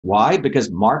Why?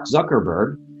 Because Mark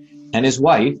Zuckerberg and his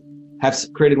wife have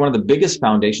created one of the biggest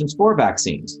foundations for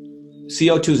vaccines.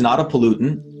 CO2 is not a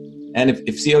pollutant. And if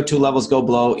CO2 levels go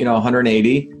below,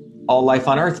 180, all life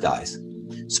on Earth dies.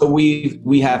 So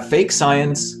we have fake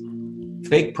science,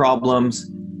 fake problems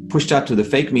pushed out to the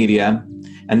fake media.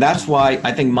 And that's why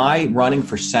I think my running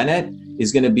for Senate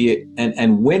is going to be,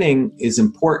 and winning is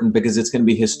important because it's going to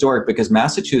be historic, because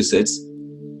Massachusetts,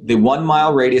 the 1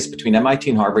 mile radius between MIT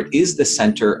and Harvard, is the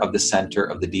center of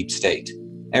the deep state.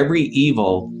 Every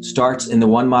evil starts in the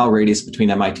 1 mile radius between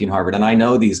MIT and Harvard. And I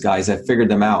know these guys, I've figured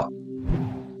them out.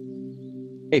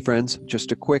 Hey friends,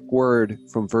 just a quick word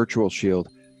from Virtual Shield.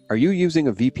 Are you using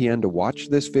a VPN to watch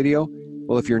this video?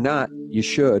 Well, if you're not, you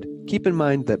should. Keep in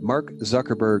mind that Mark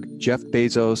Zuckerberg, Jeff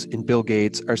Bezos, and Bill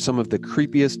Gates are some of the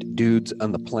creepiest dudes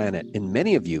on the planet, and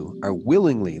many of you are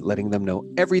willingly letting them know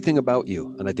everything about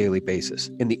you on a daily basis.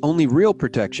 And the only real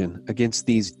protection against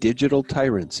these digital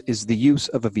tyrants is the use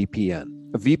of a VPN.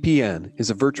 A VPN is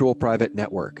a virtual private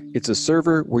network. It's a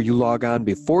server where you log on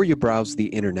before you browse the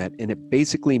internet, and it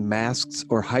basically masks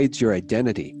or hides your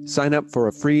identity. Sign up for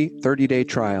a free 30-day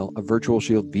trial of Virtual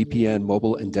Shield VPN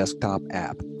mobile and desktop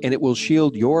app, and it will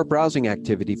shield your browsing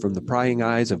activity from the prying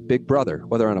eyes of Big Brother,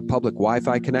 whether on a public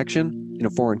Wi-Fi connection, in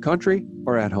a foreign country,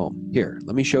 or at home. Here,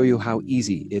 let me show you how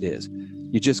easy it is.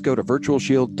 You just go to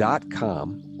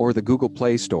virtualshield.com or the Google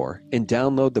Play Store and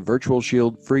download the Virtual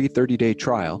Shield free 30-day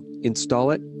trial,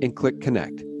 install it, and click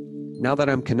Connect. Now that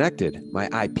I'm connected, my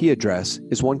IP address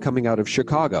is one coming out of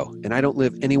Chicago, and I don't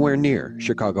live anywhere near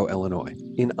Chicago, Illinois.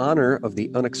 In honor of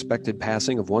the unexpected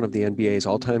passing of one of the NBA's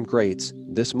all-time greats,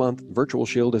 this month, Virtual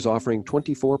Shield is offering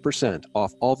 24%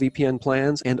 off all VPN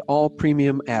plans and all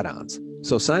premium add-ons.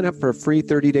 So sign up for a free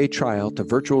 30-day trial to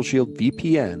Virtual Shield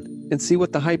VPN and see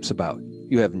what the hype's about.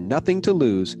 You have nothing to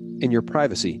lose and your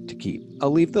privacy to keep.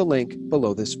 I'll leave the link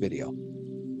below this video.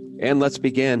 And let's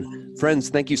begin. Friends,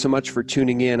 thank you so much for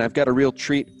tuning in. I've got a real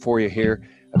treat for you here.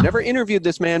 I've never interviewed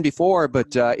this man before,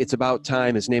 but it's about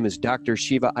time. His name is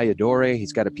Dr.SHIVA Ayyadurai.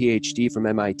 He's got a PhD from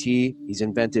MIT. He's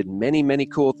invented many, many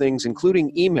cool things,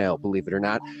 including email, believe it or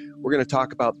not. We're going to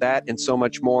talk about that and so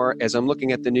much more. As I'm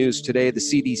looking at the news today, the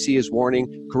CDC is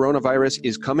warning coronavirus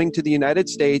is coming to the United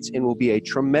States and will be a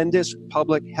tremendous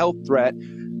public health threat.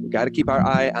 We've got to keep our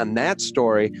eye on that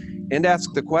story and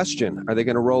ask the question, are they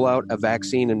going to roll out a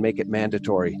vaccine and make it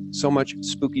mandatory? So much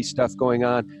spooky stuff going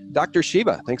on. Dr.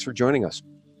 Shiva, thanks for joining us.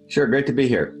 Sure, great to be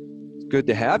here. Good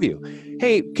to have you.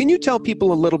 Hey, can you tell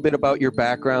people a little bit about your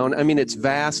background? I mean, it's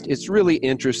vast. It's really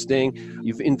interesting.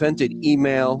 You've invented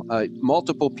email,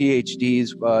 multiple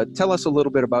PhDs. Tell us a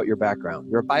little bit about your background.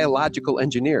 You're a biological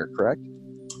engineer, correct?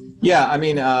 Yeah, I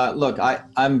mean, look,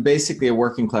 I'm basically a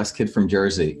working class kid from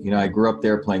Jersey. I grew up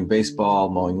there playing baseball,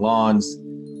 mowing lawns,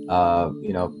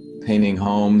 painting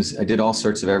homes. I did all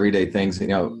sorts of everyday things,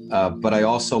 but I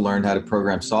also learned how to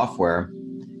program software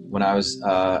when I was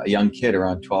a young kid,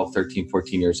 around 12, 13,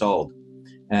 14 years old.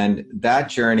 And that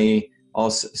journey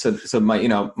also, so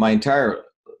my entire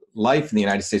life in the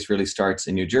United States really starts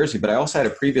in New Jersey, but I also had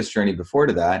a previous journey before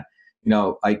to that.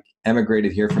 I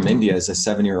emigrated here from India as a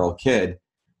 7-year-old kid.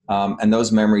 And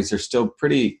those memories are still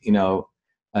pretty,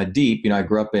 deep. I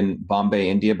grew up in Bombay,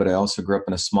 India, but I also grew up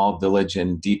in a small village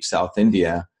in deep South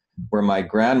India where my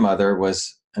grandmother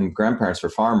and grandparents were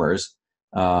farmers.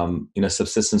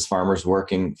 Subsistence farmers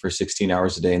working for 16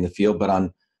 hours a day in the field. But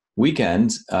on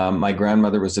weekends, my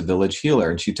grandmother was a village healer,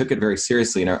 and she took it very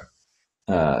seriously.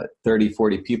 30,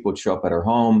 40 people would show up at her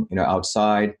home,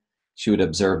 outside. She would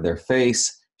observe their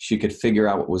face. She could figure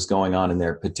out what was going on in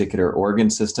their particular organ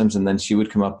systems, and then she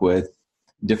would come up with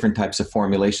different types of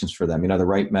formulations for them, the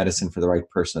right medicine for the right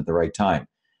person at the right time.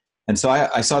 And so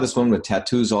I saw this woman with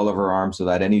tattoos all over her arms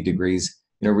without any degrees,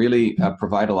 really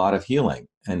provide a lot of healing.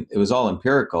 And it was all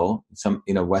empirical. Some,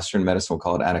 Western medicine will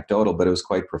call it anecdotal, but it was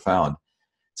quite profound.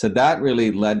 So that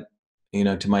really led,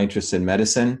 to my interest in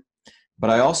medicine. But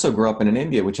I also grew up in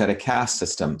India, which had a caste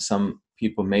system. Some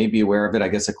people may be aware of it. I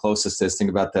guess the closest is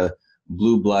think about the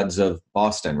blue bloods of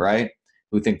Boston, right?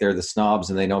 Who think they're the snobs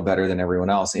and they know better than everyone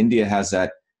else. India has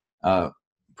that,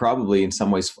 probably in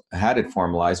some ways had it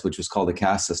formalized, which was called the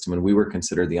caste system. And we were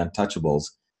considered the untouchables,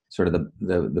 sort of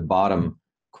the bottom,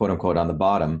 quote unquote, on the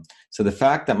bottom. So the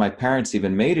fact that my parents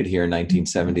even made it here in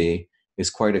 1970 is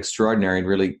quite extraordinary and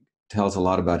really tells a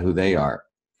lot about who they are.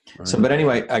 Right. So, but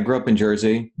anyway, I grew up in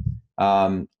Jersey.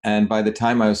 And by the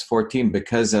time I was 14,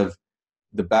 because of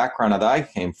the background that I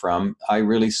came from, I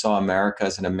really saw America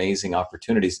as an amazing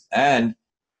opportunity. And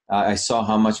I saw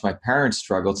how much my parents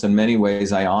struggled. So in many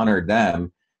ways, I honored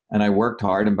them and I worked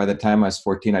hard. And by the time I was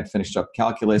 14, I'd finished up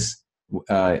calculus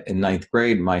in ninth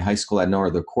grade. My high school had no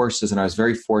other courses. And I was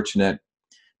very fortunate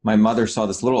my mother saw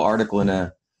this little article in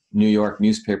a New York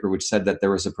newspaper which said that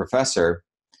there was a professor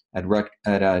at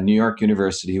New York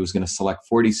University who was going to select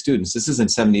 40 students. This is in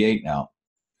 78 now.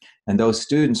 And those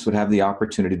students would have the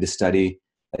opportunity to study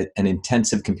an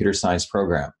intensive computer science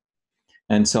program.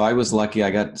 And so I was lucky.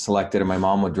 I got selected, and my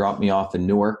mom would drop me off in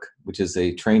Newark, which is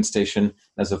a train station.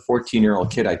 As a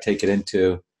 14-year-old kid, I'd take it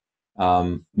into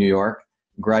New York,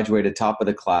 graduated top of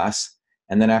the class.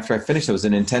 And then after I finished, it was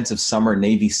an intensive summer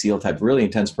Navy SEAL type, really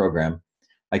intense program.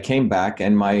 I came back,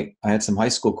 and I had some high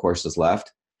school courses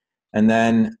left. And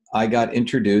then I got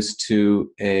introduced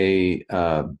to a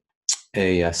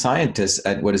scientist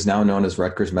at what is now known as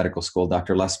Rutgers Medical School,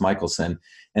 Dr. Les Michelson.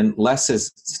 And Les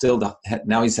is still,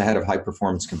 now he's the head of high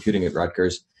performance computing at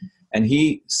Rutgers. And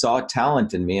he saw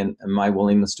talent in me and my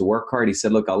willingness to work hard. He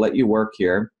said, look, I'll let you work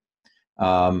here.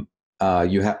 You'll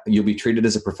be treated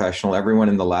as a professional. Everyone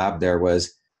in the lab there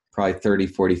was probably 30,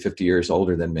 40, 50 years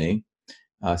older than me,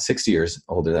 60 years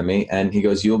older than me. And he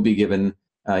goes, you'll be given,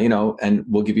 and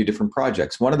we'll give you different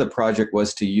projects. One of the project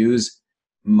was to use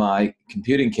my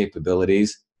computing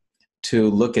capabilities to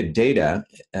look at data.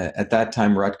 At that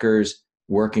time, Rutgers,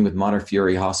 working with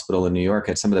Montefiore Hospital in New York,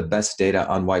 had some of the best data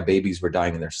on why babies were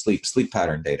dying in their sleep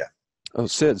pattern data. Oh,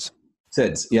 SIDS.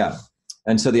 SIDS, yeah.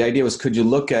 And so the idea was, could you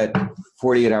look at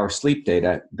 48-hour sleep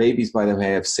data? Babies, by the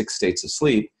way, have 6 states of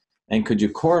sleep. And could you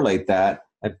correlate that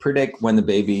and predict when the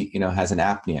baby, has an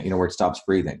apnea, where it stops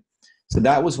breathing? So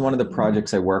that was one of the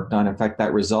projects I worked on. In fact,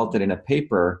 that resulted in a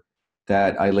paper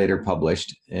that I later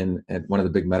published at one of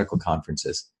the big medical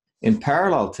conferences. In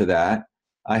parallel to that,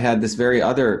 I had this very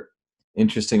other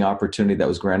interesting opportunity that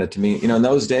was granted to me. In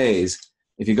those days,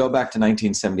 if you go back to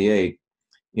 1978,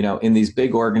 in these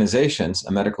big organizations,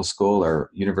 a medical school or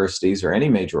universities or any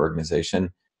major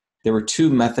organization, there were 2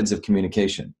 methods of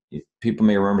communication. People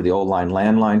may remember the old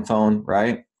landline phone,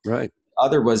 right? Right. The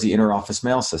other was the interoffice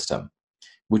mail system,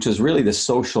 which was really the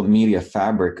social media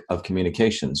fabric of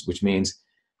communications, which means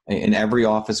in every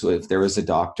office, if there was a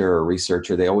doctor or a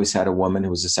researcher, they always had a woman who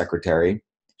was a secretary.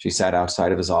 She sat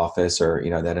outside of his office, or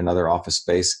they had another office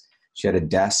space. She had a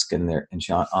desk, and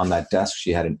on that desk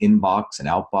she had an inbox, an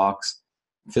outbox,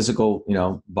 physical,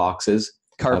 boxes,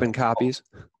 carbon copies,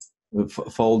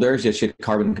 folders. Yeah, she had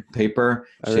carbon paper.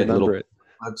 She had little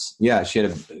clips. Yeah, she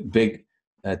had a big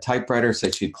typewriter,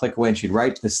 so she'd click away and she'd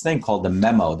write this thing called the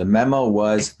memo. The memo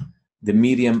was the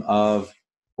medium of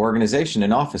organization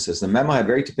in offices. The memo had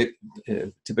very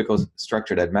typical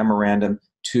structure. It had memorandum,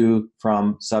 to,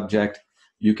 from, subject.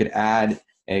 You could add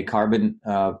a carbon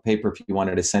paper if you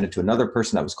wanted to send it to another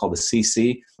person. That was called a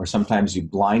CC, or sometimes you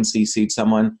blind CC'd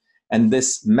someone. And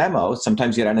this memo,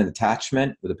 sometimes you had an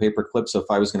attachment with a paper clip. So if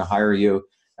I was going to hire you,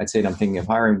 I'd say, I'm thinking of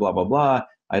hiring, blah, blah, blah.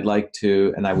 I'd like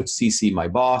to, and I would CC my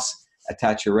boss,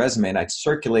 attach your resume, and I'd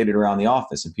circulate it around the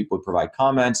office, and people would provide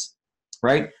comments,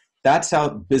 right? That's how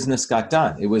business got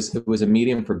done. It was a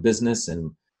medium for business,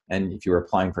 and if you were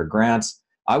applying for grants.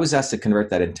 I was asked to convert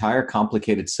that entire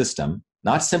complicated system,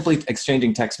 not simply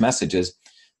exchanging text messages.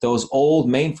 Those old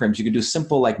mainframes, you could do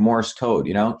simple like Morse code,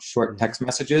 short text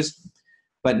messages,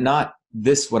 but not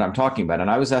this, what I'm talking about.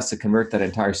 And I was asked to convert that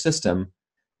entire system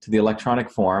to the electronic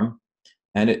form.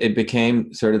 And it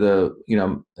became sort of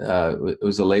it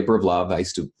was a labor of love. I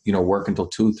used to, work until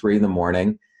 2, 3 in the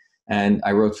morning. And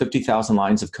I wrote 50,000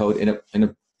 lines of code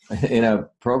in a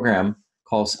program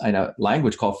in a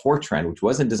language called Fortran, which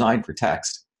wasn't designed for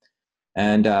text.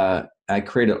 And I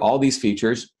created all these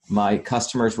features. My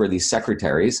customers were these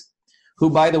secretaries, who,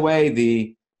 by the way,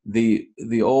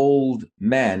 the old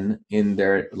men in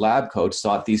their lab coats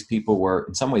thought these people were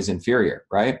in some ways inferior,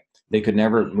 right? They could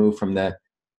never move from the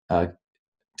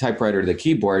typewriter to the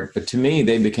keyboard. But to me,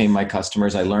 they became my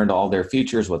customers. I learned all their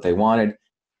features, what they wanted.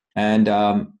 And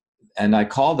I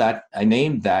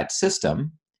named that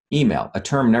system email, a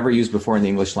term never used before in the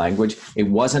English language. It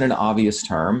wasn't an obvious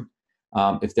term.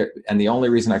 And the only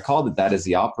reason I called it that is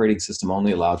the operating system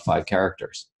only allowed 5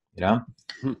 characters, and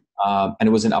it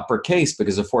was in uppercase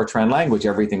because of Fortran language,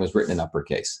 everything was written in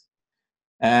uppercase.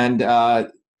 And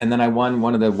then I won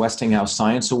one of the Westinghouse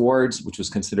Science Awards, which was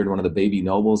considered one of the baby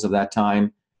nobles of that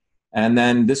time. And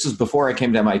then this was before I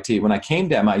came to MIT. When I came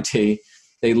to MIT,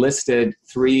 they listed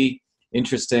 3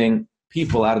 interesting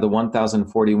people out of the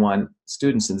 1,041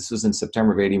 students, and this was in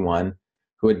September of '81,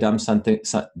 who had done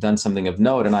something of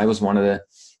note. And I was one of the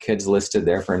kids listed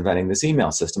there for inventing this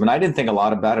email system. And I didn't think a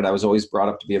lot about it. I was always brought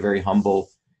up to be a very humble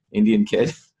Indian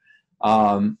kid.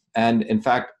 And in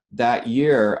fact, that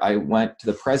year I went to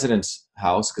the president's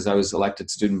house because I was elected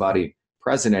student body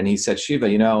president. And he said, Shiva,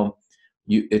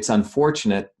 it's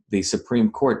unfortunate the Supreme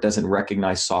Court doesn't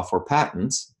recognize software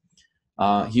patents.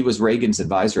 He was Reagan's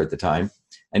advisor at the time.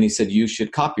 And he said, you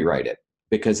should copyright it.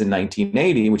 Because in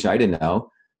 1980, which I didn't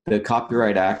know, the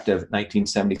Copyright Act of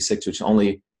 1976, which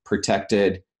only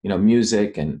protected,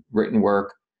 music and written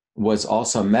work, was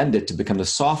also amended to become the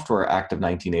Software Act of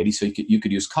 1980. So you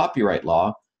could use copyright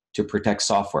law to protect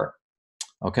software.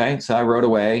 Okay, so I wrote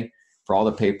away for all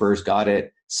the papers, got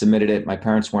it, submitted it. My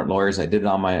parents weren't lawyers. I did it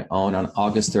on my own. On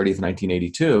August 30th,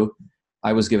 1982,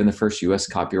 I was given the first U.S.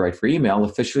 copyright for email,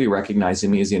 officially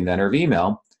recognizing me as the inventor of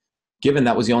email, given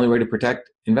that was the only way to protect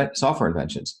software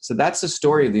inventions. So that's the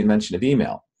story of the invention of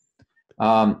email.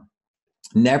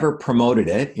 Never promoted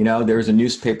it. There was a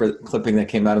newspaper clipping that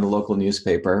came out of the local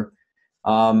newspaper.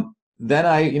 Then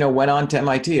I, went on to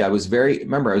MIT. I was very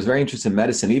interested in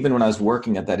medicine. Even when I was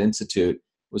working at that institute,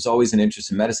 it was always an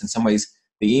interest in medicine. In some ways,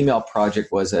 the email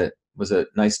project was a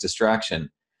nice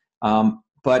distraction.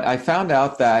 But I found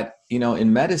out that,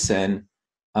 in medicine,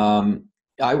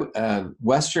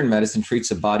 Western medicine treats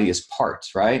the body as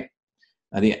parts, right?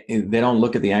 They don't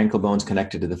look at the ankle bones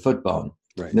connected to the foot bone.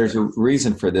 Right. There's a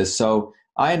reason for this. So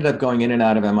I ended up going in and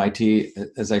out of MIT,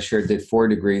 as I shared, did 4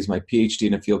 degrees, my PhD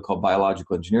in a field called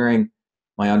biological engineering,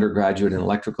 my undergraduate in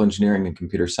electrical engineering and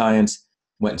computer science,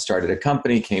 went and started a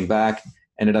company, came back,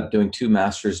 ended up doing 2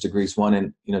 master's degrees, one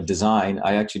in design.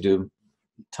 I actually do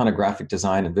a ton of graphic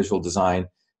design and visual design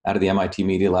out of the MIT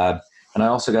Media Lab. And I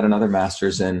also got another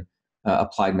master's in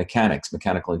applied mechanics,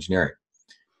 mechanical engineering.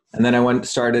 And then I went and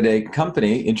started a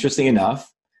company, interesting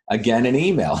enough, again in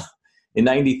email. In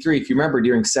 93, if you remember,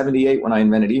 during 78, when I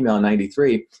invented email in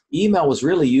 93, email was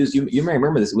really used, you may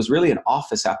remember this, it was really an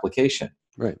office application.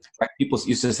 Right? People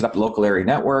used to set up local area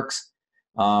networks,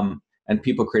 and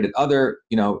people created other,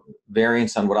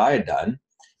 variants on what I had done,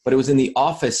 but it was in the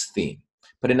office theme.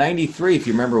 But in 93, if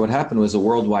you remember, what happened was the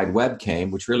World Wide Web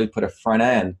came, which really put a front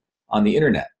end on the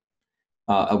internet,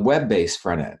 a web-based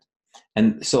front end.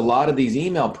 And so a lot of these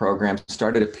email programs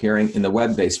started appearing in the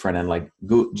web-based front end, like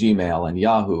Gmail and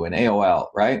Yahoo and AOL,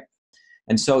 right?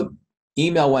 And so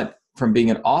email went from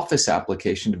being an office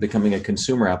application to becoming a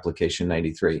consumer application in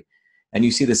 93. And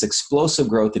you see this explosive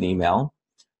growth in email.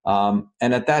 And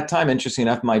at that time, interesting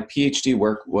enough, my PhD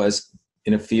work was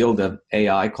in a field of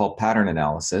AI called pattern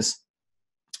analysis.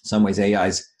 In some ways, AI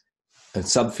is a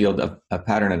subfield of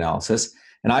pattern analysis.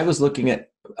 And I was looking at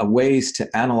ways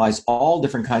to analyze all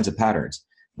different kinds of patterns,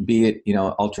 be it,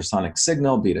 ultrasonic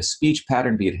signal, be it a speech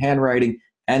pattern, be it handwriting,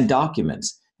 and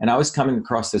documents. And I was coming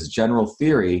across this general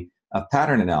theory of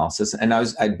pattern analysis, and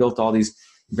I built all these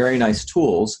very nice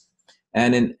tools.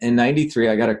 And in 93,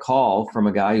 I got a call from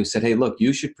a guy who said, hey, look,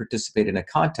 you should participate in a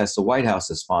contest the White House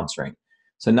is sponsoring.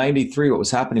 So in 93, what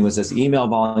was happening was as email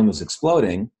volume was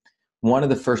exploding, one of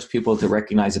the first people to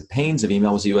recognize the pains of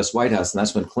email was the U.S. White House, and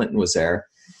that's when Clinton was there.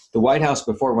 The White House,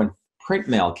 before, when print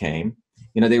mail came,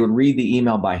 they would read the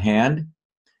email by hand.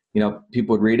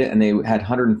 People would read it, and they had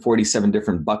 147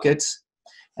 different buckets,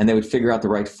 and they would figure out the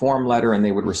right form letter, and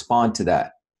they would respond to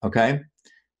that, okay,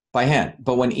 by hand.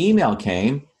 But when email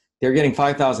came, they were getting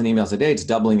 5,000 emails a day. It's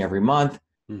doubling every month.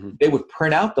 Mm-hmm. They would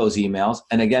print out those emails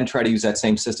and, again, try to use that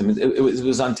same system. It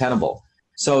was untenable.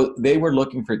 So they were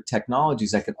looking for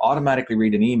technologies that could automatically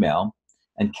read an email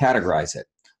and categorize it.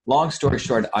 Long story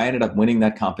short, I ended up winning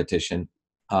that competition,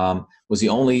 was the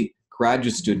only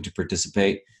graduate student to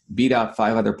participate, beat out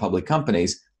 5 other public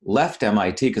companies, left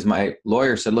MIT because my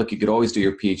lawyer said, look, you could always do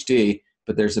your PhD,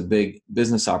 but there's a big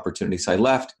business opportunity. So I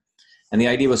left. And the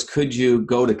idea was, could you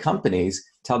go to companies,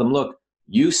 tell them, look,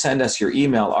 you send us your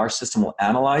email, our system will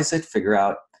analyze it, figure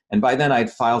out. And by then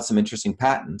I'd filed some interesting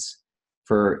patents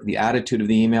for the attitude of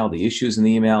the email, the issues in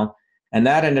the email. And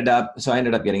that ended up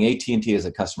getting AT&T as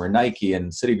a customer, Nike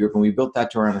and Citigroup, and we built that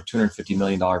to around a $250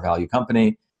 million value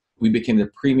company. We became the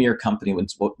premier company.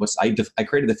 I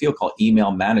created the field called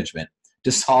email management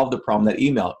to solve the problem that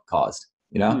email caused,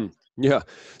 Yeah.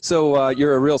 So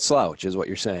you're a real slouch is what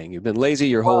you're saying. You've been lazy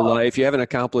your whole life. You haven't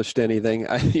accomplished anything.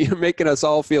 You're making us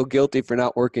all feel guilty for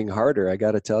not working harder, I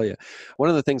got to tell you. One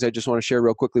of the things I just want to share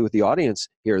real quickly with the audience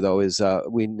here, though, is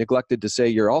we neglected to say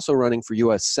you're also running for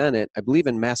U.S. Senate, I believe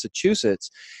in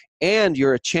Massachusetts, and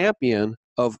you're a champion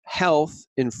of health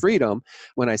and freedom.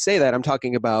 When I say that, I'm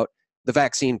talking about the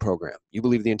vaccine program. You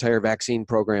believe the entire vaccine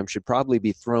program should probably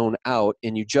be thrown out,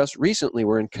 and you just recently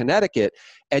were in Connecticut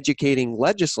educating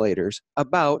legislators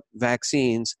about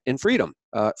vaccines and freedom,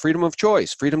 freedom of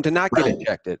choice, freedom to not get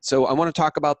injected. So I want to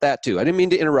talk about that too. I didn't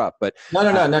mean to interrupt, but no,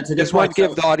 just want to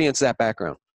give the audience that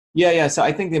background. Yeah. So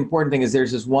I think the important thing is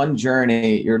there's this one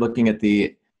journey. You're looking at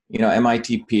the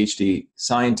MIT PhD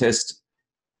scientist,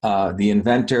 the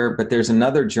inventor, but there's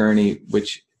another journey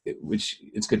which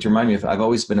it's good to remind me of. I've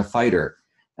always been a fighter,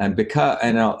 and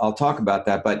I'll talk about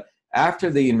that. But after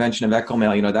the invention of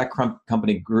EchoMail, you know, that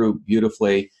company grew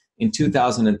beautifully. In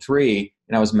 2003,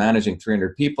 and I was managing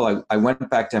 300 people, I went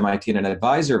back to MIT, and an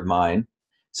advisor of mine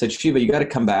said, Shiva, you got to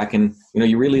come back, and you know,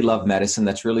 you really love medicine.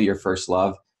 That's really your first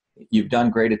love. You've done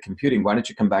great at computing. Why don't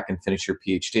you come back and finish your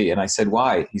PhD? And I said,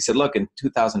 why? He said, look, in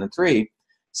 2003,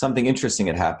 something interesting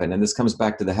had happened. And this comes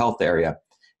back to the health area,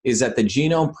 is that the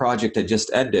genome project had just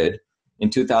ended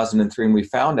in 2003. And we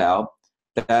found out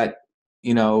that,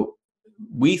 you know,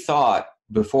 we thought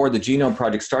before the genome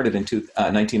project started in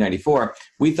 1994,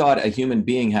 we thought a human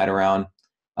being had around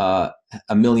 1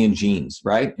 million genes,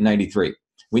 right? In 93.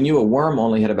 We knew a worm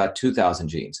only had about 2,000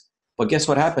 genes. But guess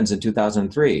what happens in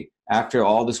 2003? After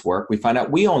all this work, we find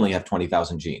out we only have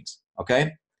 20,000 genes,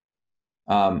 okay?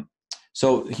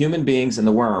 So human beings and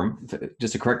the worm,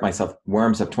 just to correct myself,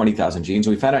 worms have 20,000 genes.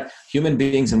 We found out human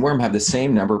beings and worm have the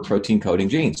same number of protein coding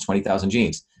genes, 20,000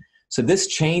 genes. So this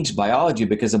changed biology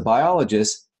because a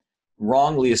biologist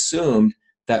wrongly assumed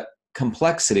that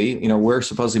complexity, you know, we're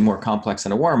supposedly more complex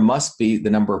than a worm, must be the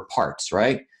number of parts,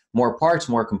 right? More parts,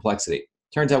 more complexity.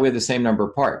 Turns out we have the same number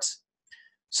of parts.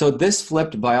 So this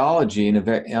flipped biology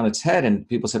on its head, and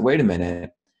people said, wait a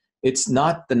minute, it's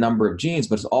not the number of genes,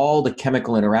 but it's all the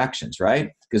chemical interactions,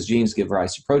 right? Because genes give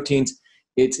rise to proteins.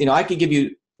 It's, you know, I could give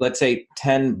you, let's say,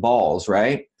 10 balls,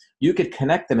 right? You could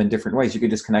connect them in different ways. You could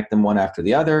just connect them one after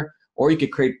the other, or you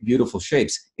could create beautiful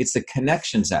shapes. It's the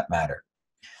connections that matter.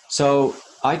 So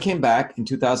I came back in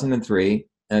 2003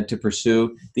 to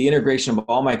pursue the integration of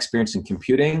all my experience in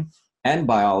computing and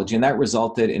biology, and that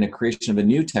resulted in a creation of a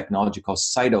new technology called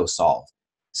CytoSolve,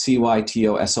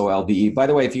 CYTOSOLVE. By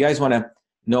the way, if you guys want to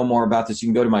know more about this, you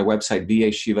can go to my website,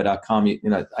 vashiva.com. You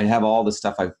know, I have all the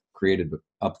stuff I've created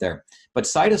up there. But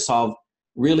CytoSolve,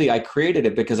 really, I created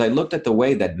it because I looked at the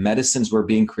way that medicines were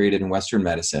being created in Western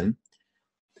medicine.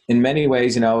 In many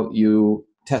ways, you know, you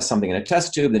test something in a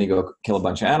test tube, then you go kill a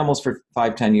bunch of animals for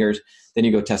 5-10 years, then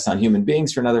you go test on human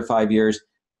beings for another 5 years.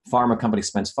 Pharma company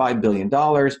spends $5 billion.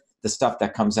 The stuff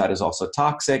that comes out is also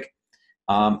toxic.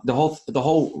 The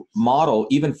whole model,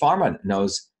 even pharma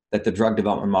knows that the drug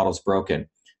development model is broken.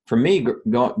 For me,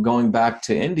 going back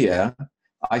to India,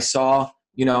 I saw,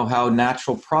 you know, how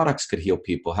natural products could heal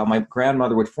people, how my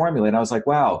grandmother would formulate. And I was like,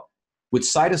 wow, with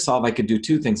CytoSolve, I could do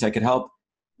two things. I could help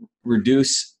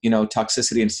reduce, you know,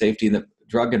 toxicity and safety in the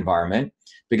drug environment,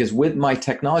 because with my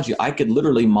technology, I could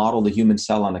literally model the human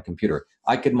cell on the computer.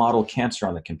 I could model cancer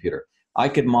on the computer. I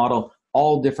could model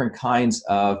all different kinds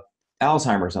of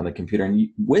Alzheimer's on the computer. And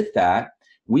with that,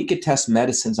 we could test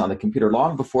medicines on the computer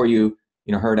long before you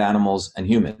hurt animals and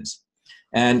humans.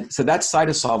 And so that's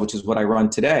CytoSolve, which is what I run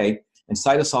today. And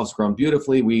CytoSolve's grown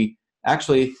beautifully. We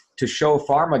actually, to show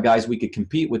pharma guys we could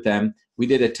compete with them, we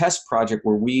did a test project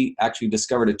where we actually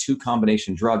discovered a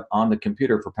 2-combination drug on the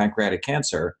computer for pancreatic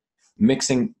cancer,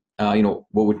 mixing, what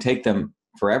would take them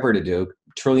forever to do,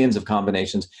 trillions of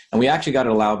combinations. And we actually got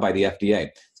it allowed by the FDA,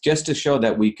 just to show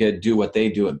that we could do what they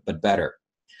do, but better.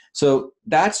 So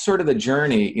that's sort of the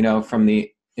journey, you know, from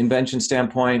the invention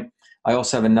standpoint. I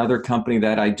also have another company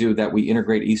that I do that we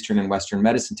integrate Eastern and Western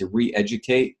medicine to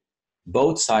re-educate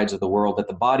both sides of the world that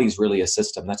the body is really a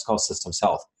system. That's called systems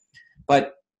health.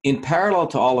 But in parallel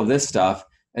to all of this stuff,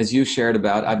 as you shared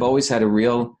about, I've always had a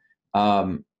real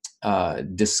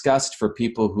disgust for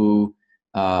people who,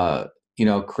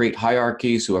 create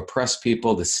hierarchies, who oppress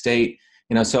people, the state.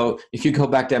 You know, so if you go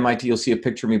back to MIT, you'll see a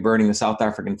picture of me burning the South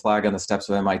African flag on the steps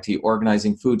of MIT,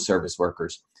 organizing food service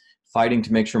workers, fighting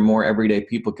to make sure more everyday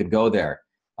people could go there.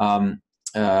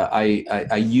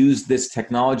 I used this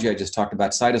technology I just talked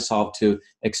about, CytoSolve, to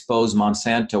expose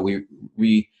Monsanto.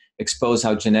 We expose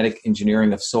how genetic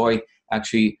engineering of soy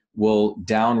actually will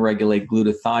downregulate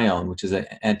glutathione, which is an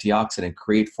antioxidant,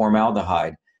 create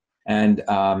formaldehyde. And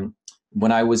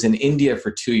when I was in India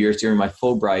for 2 years during my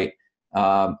Fulbright,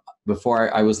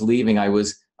 before I was leaving, I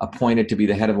was appointed to be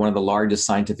the head of one of the largest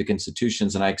scientific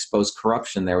institutions, and I exposed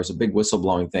corruption. There was a big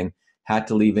whistleblowing thing, had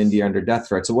to leave India under death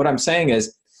threat. So what I'm saying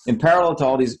is, in parallel to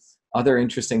all these other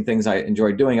interesting things I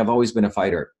enjoy doing, I've always been a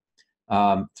fighter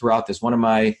throughout this. One of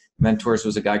my mentors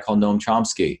was a guy called Noam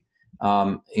Chomsky.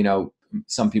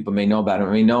 Some people may know about him.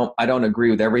 I mean, I don't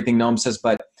agree with everything Noam says,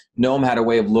 but Noam had a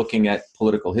way of looking at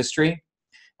political history.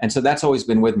 And so that's always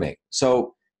been with me.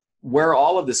 So where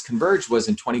all of this converged was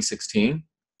in 2016,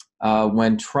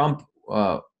 when Trump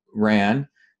ran.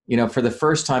 You know, for the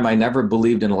first time, I never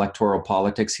believed in electoral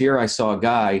politics. Here I saw a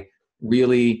guy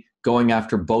really going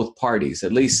after both parties.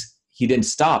 At least he didn't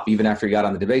stop even after he got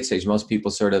on the debate stage. Most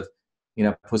people sort of,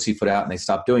 pussyfoot out and they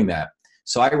stopped doing that.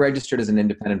 So I registered as an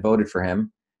independent, voted for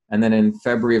him. And then in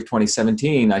February of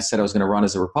 2017, I said I was going to run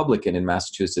as a Republican in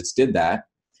Massachusetts, did that.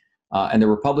 and the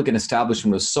Republican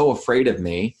establishment was so afraid of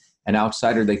me, an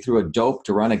outsider, they threw a dope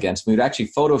to run against me. We'd actually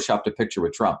photoshopped a picture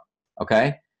with Trump.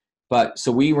 Okay. But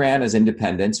so we ran as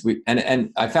independents.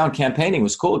 And I found campaigning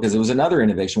was cool because it was another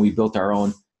innovation. We built our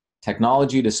own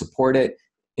technology to support it.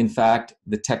 In fact,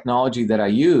 the technology that I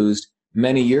used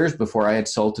many years before I had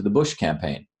sold to the Bush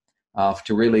campaign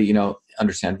to really,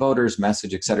 understand voters,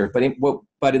 message, et cetera.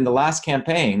 But in the last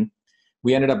campaign,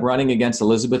 we ended up running against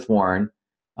Elizabeth Warren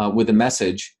with a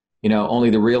message, only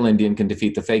the real Indian can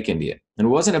defeat the fake Indian. And it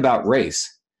wasn't about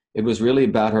race. It was really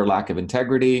about her lack of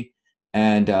integrity.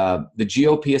 And the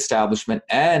GOP establishment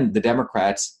and the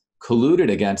Democrats colluded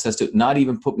against us to not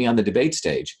even put me on the debate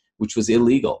stage, which was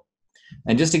illegal.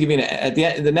 And just to give you at the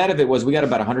end, the net of it was we got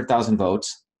about 100,000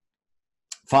 votes,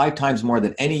 5 times more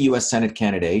than any U.S. Senate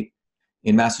candidate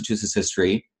in Massachusetts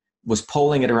history, was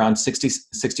polling at around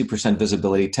 60%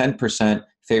 visibility, 10%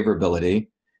 favorability,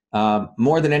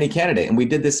 more than any candidate. And we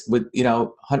did this with,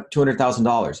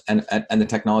 $200,000 and the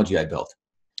technology I built.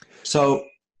 So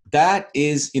that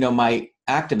is, my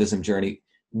activism journey.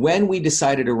 When we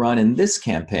decided to run in this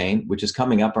campaign, which is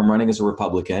coming up, I'm running as a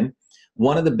Republican.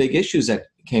 One of the big issues that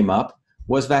came up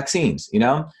was vaccines.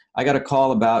 I got a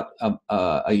call about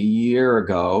a year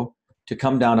ago to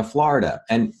come down to Florida.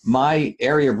 And my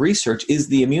area of research is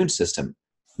the immune system.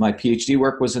 My PhD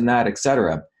work was in that, et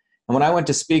cetera. And when I went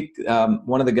to speak,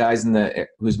 one of the guys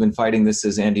who's been fighting this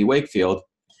is Andy Wakefield.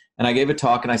 And I gave a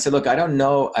talk and I said, look, I don't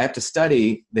know, I have to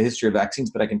study the history of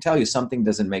vaccines, but I can tell you something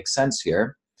doesn't make sense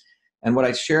here. And what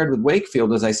I shared with Wakefield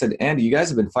was I said, Andy, you guys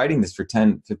have been fighting this for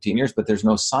 10, 15 years, but there's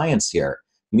no science here.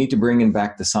 You need to bring in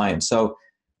back the science. So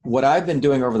what I've been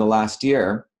doing over the last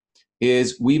year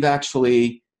is we've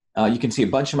actually, you can see a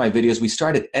bunch of my videos, we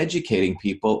started educating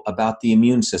people about the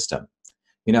immune system,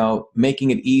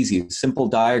 making it easy, simple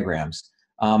diagrams.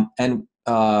 And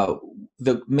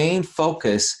the main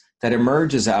focus that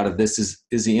emerges out of this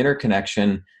is the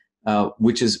interconnection,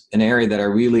 which is an area that I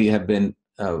really have been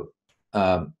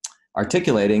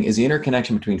articulating, is the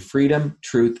interconnection between freedom,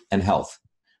 truth, and health,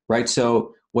 right?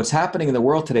 So what's happening in the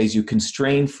world today is you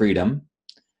constrain freedom,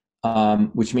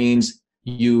 which means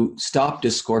you stop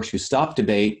discourse, you stop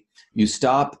debate, you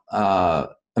stop,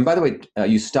 and by the way,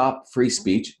 you stop free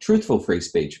speech, truthful free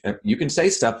speech. You can say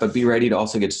stuff, but be ready to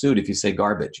also get sued if you say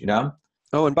garbage,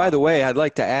 Oh, and by the way, I'd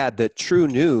like to add that True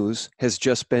News has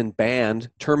just been banned,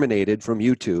 terminated from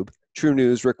YouTube. True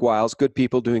News, Rick Wiles, good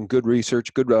people doing good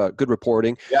research, good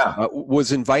reporting,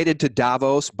 was invited to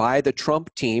Davos by the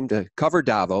Trump team to cover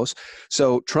Davos.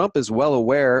 So Trump is well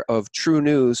aware of True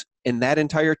News, and that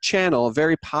entire channel, a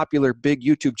very popular big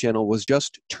YouTube channel, was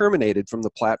just terminated from the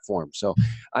platform. So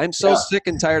I'm so sick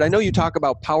and tired. I know you talk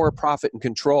about power, profit, and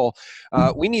control.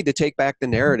 We need to take back the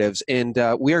narratives, and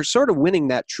we are sort of winning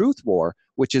that truth war,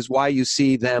 which is why you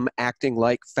see them acting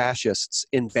like fascists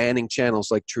in banning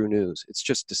channels like True News. It's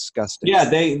just disgusting. Yeah,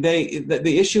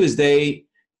 the issue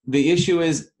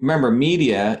is, remember,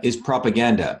 media is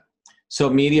propaganda. So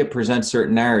media presents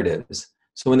certain narratives.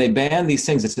 So when they ban these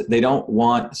things, they don't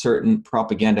want certain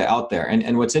propaganda out there.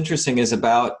 And what's interesting is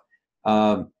about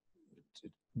since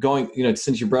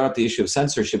you brought up the issue of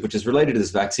censorship, which is related to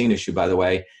this vaccine issue, by the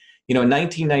way, in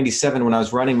 1997, when I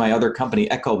was running my other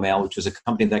company, Echo Mail, which was a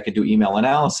company that could do email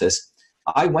analysis,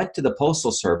 I went to the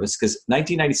Postal Service because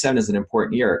 1997 is an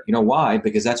important year. You know why?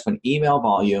 Because that's when email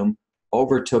volume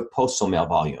overtook postal mail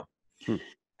volume.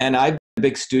 And I've been a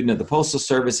big student of the Postal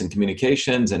Service and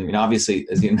communications. And obviously,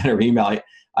 as the inventor of email,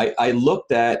 I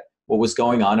looked at what was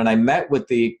going on and I met with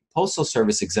the Postal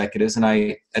Service executives and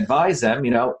I advised them,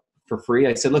 for free.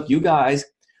 I said, look, you guys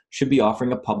should be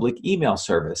offering a public email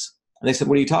service. And they said,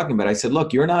 what are you talking about? I said,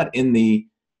 look, you're not in the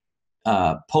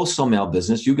postal mail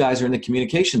business. You guys are in the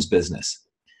communications business.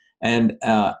 And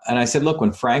I said, look,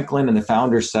 when Franklin and the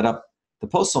founders set up the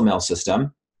postal mail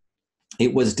system,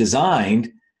 it was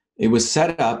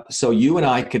set up so you and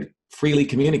I could freely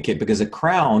communicate because the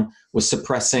Crown was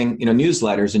suppressing,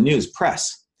 newsletters and news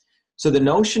press. So the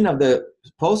notion of the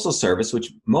Postal Service,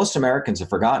 which most Americans have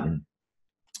forgotten,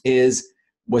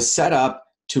 was set up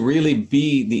to really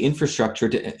be the infrastructure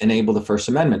to enable the First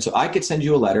Amendment. So I could send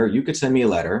you a letter, you could send me a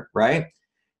letter, right?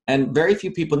 And very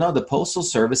few people know the Postal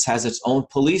Service has its own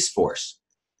police force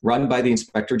run by the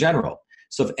Inspector General.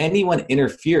 So if anyone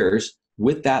interferes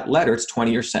with that letter, it's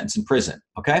 20-year sentence in prison,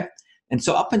 okay? And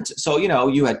so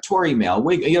you had Tory mail,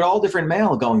 you had all different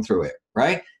mail going through it,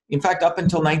 right? In fact, up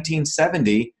until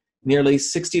 1970, nearly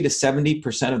 60 to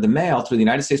 70% of the mail through the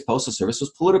United States Postal Service was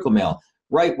political mail.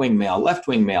 Right-wing mail,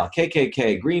 left-wing mail,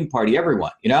 KKK, Green Party,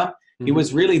 everyone, It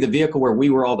was really the vehicle where we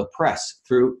were all the press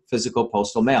through physical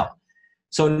postal mail.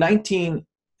 So in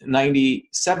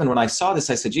 97, when I saw this,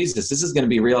 I said, Jesus, this is going to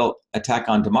be a real attack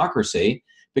on democracy,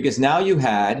 because now you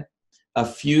had a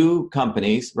few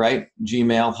companies, right?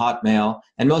 Gmail, Hotmail,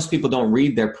 and most people don't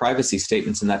read their privacy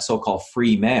statements in that so-called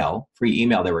free email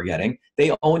they were getting.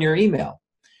 They own your email.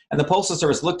 And the Postal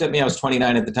Service looked at me. I was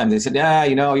 29 at the time. They said, yeah,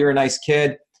 you're a nice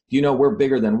kid. We're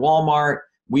bigger than Walmart.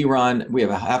 We have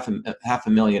a half a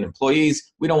million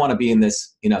employees. We don't want to be in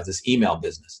this, this email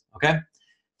business. Okay.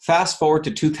 Fast forward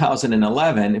to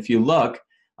 2011. If you look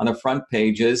on the front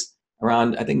pages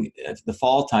around, I think the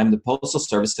fall time, the Postal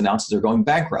Service announces they're going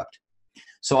bankrupt.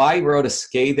 So I gave a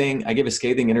scathing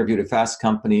interview to Fast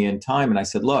Company in Time. And I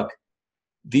said, look,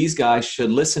 these guys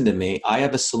should listen to me. I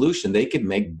have a solution. They could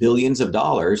make billions of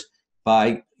dollars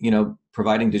by,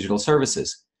 providing digital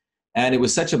services. And it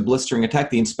was such a blistering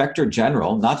attack. The Inspector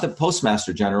General, not the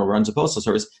Postmaster General who runs the Postal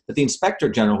Service, but the Inspector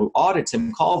General who audits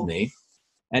him, called me.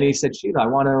 And he said, Shiva, I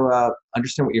want to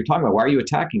understand what you're talking about. Why are you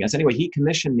attacking us? Anyway, he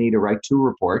commissioned me to write 2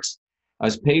 reports. I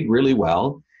was paid really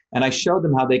well. And I showed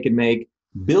them how they could make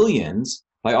billions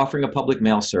by offering a public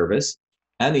mail service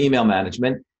and the email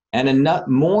management, and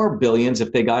more billions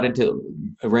if they got into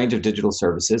a range of digital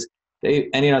services.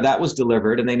 That was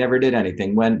delivered, and they never did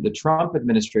anything. When the Trump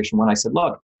administration went, I said,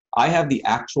 look, I have the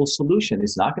actual solution.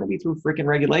 It's not going to be through freaking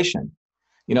regulation.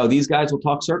 These guys will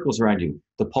talk circles around you.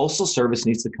 The Postal Service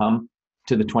needs to come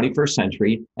to the 21st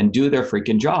century and do their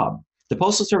freaking job. The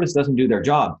Postal Service doesn't do their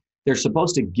job. They're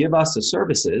supposed to give us the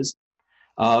services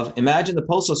of, imagine the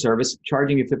Postal Service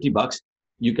charging you $50.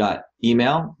 You got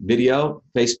email, video,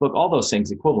 Facebook, all those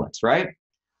things equivalents, right?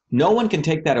 No one can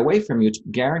take that away from you. It's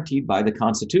guaranteed by the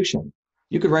Constitution.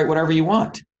 You could write whatever you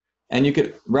want, and you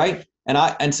could write.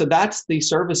 And so that's the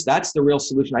service. That's the real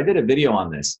solution. I did a video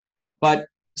on this. But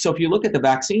so if you look at the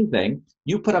vaccine thing,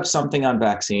 you put up something on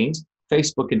vaccines,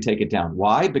 Facebook can take it down.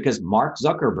 Why? Because Mark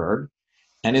Zuckerberg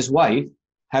and his wife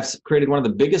have created one of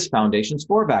the biggest foundations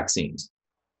for vaccines.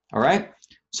 All right.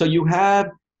 So you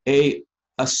have a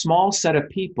small set of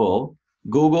people,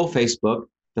 Google, Facebook,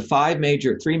 the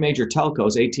three major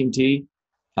telcos, AT&T,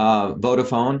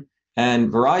 Vodafone,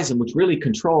 and Verizon, which really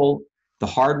control the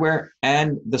hardware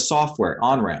and the software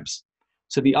on-ramps.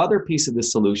 So the other piece of the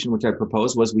solution, which I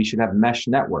proposed, was we should have mesh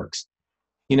networks.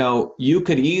 You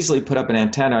could easily put up an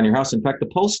antenna on your house. In fact, the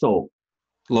postal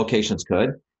locations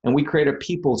could, and we create a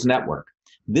people's network.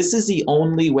 This is the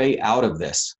only way out of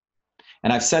this.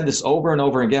 And I've said this over and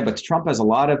over again, but Trump has a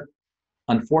lot of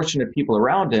unfortunate people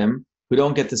around him who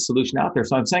don't get the solution out there.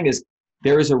 So I'm saying is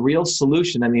there is a real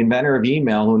solution, and the inventor of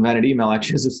email, who invented email,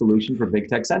 actually is a solution for big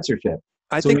tech censorship.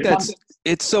 I think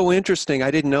it's so interesting.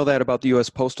 I didn't know that about the U.S.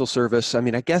 Postal Service. I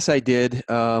mean, I guess I did,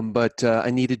 but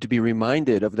I needed to be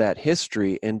reminded of that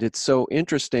history. And it's so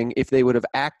interesting. If they would have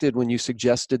acted when you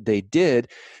suggested they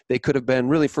did, they could have been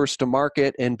really first to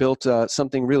market and built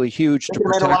something really huge to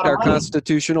protect our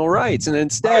constitutional rights. And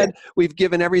instead, we've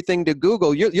given everything to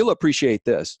Google. You'll appreciate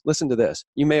this. Listen to this.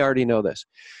 You may already know this.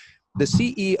 The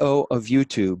CEO of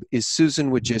YouTube is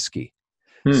Susan Wojcicki.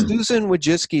 Susan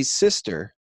Wojcicki's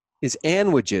sister is Ann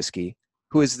Wojcicki,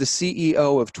 who is the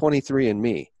CEO of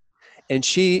 23andMe. And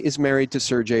she is married to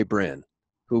Sergey Brin,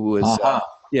 who was,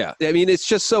 yeah, I mean, it's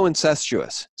just so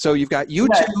incestuous. So you've got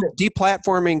YouTube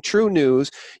deplatforming true news.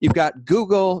 You've got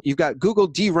Google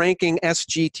deranking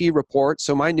SGT reports.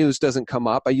 So my news doesn't come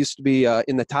up. I used to be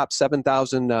in the top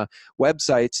 7,000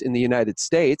 websites in the United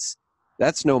States.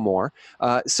 That's no more.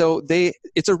 So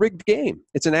it's a rigged game.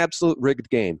 It's an absolute rigged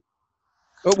game.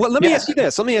 Well, let me ask you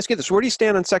this. Where do you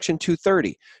stand on Section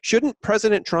 230? Shouldn't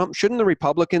the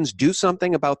Republicans do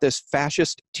something about this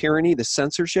fascist tyranny, the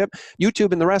censorship?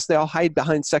 YouTube and the rest, they all hide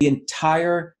behind The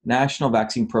entire national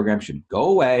vaccine program should go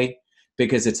away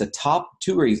because it's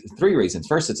three reasons.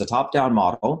 First, it's a top-down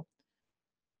model.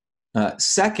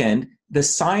 Second, the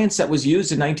science that was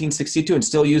used in 1962 and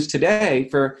still used today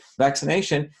for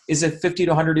vaccination is a 50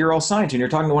 to 100-year-old science, and you're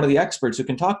talking to one of the experts who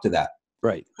can talk to that.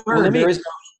 Right.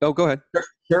 Go ahead.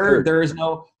 Sure, there is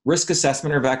no risk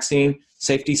assessment or vaccine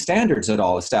safety standards at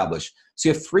all established. So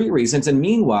you have 3 reasons, and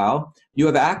meanwhile, you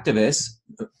have activists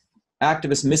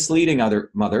misleading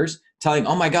other mothers, telling,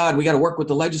 oh my God, we got to work with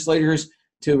the legislators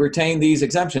to retain these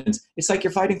exemptions. It's like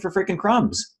you're fighting for freaking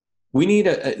crumbs. We need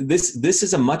this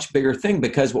is a much bigger thing,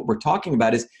 because what we're talking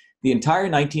about is the entire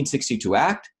 1962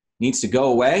 Act needs to go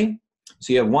away.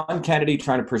 So you have one Kennedy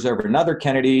trying to preserve another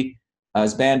Kennedy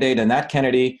as Band-Aid, and that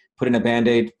Kennedy put in a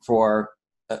Band-Aid for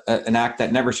an act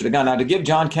that never should have gone. Now, to give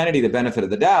John Kennedy the benefit of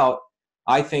the doubt,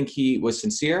 I think he was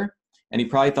sincere, and he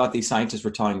probably thought these scientists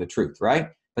were telling the truth, right?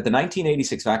 But the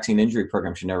 1986 vaccine injury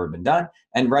program should never have been done.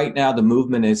 And right now, the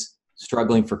movement is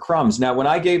struggling for crumbs. Now, when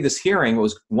I gave this hearing, it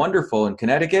was wonderful in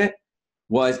Connecticut.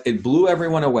 was it blew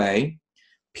everyone away.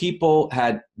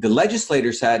 The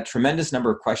legislators had tremendous number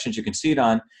of questions. You can see it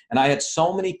on, and I had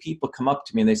so many people come up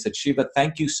to me and they said, Shiva,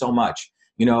 thank you so much.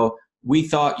 We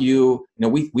thought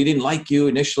we didn't like you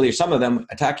initially, or some of them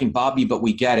attacking Bobby, but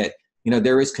we get it.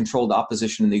 There is controlled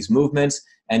opposition in these movements,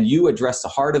 and you address the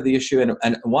heart of the issue.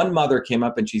 And one mother came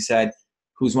up and she said,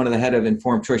 who's one of the head of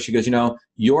Informed Choice, she goes,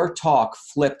 your talk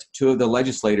flipped two of the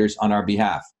legislators on our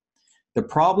behalf. The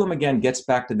problem, again, gets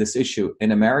back to this issue.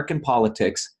 In American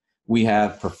politics, we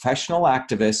have professional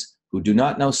activists who do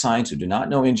not know science, who do not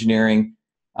know engineering,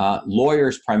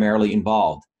 lawyers primarily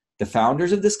involved. The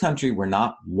founders of this country were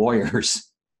not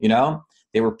lawyers,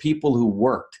 They were people who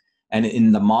worked. And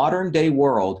in the modern day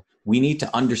world, we need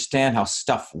to understand how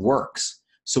stuff works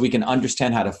so we can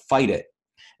understand how to fight it.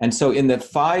 And so in the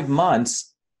 5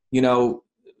 months, with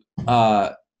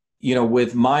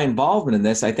my involvement in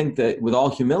this, I think that with all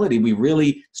humility, we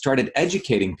really started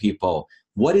educating people.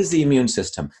 What is the immune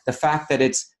system? The fact that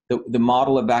it's the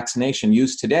model of vaccination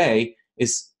used today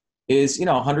is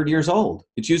 100 years old.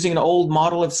 It's using an old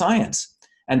model of science.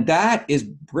 And that is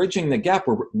bridging the gap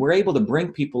where we're able to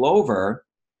bring people over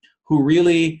who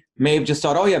really may have just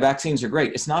thought, oh yeah, vaccines are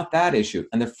great. It's not that issue.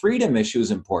 And the freedom issue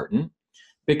is important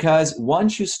because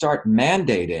once you start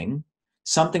mandating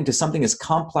something as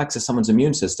complex as someone's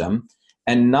immune system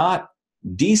and not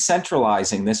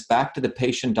decentralizing this back to the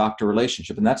patient-doctor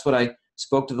relationship, and that's what I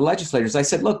spoke to the legislators. I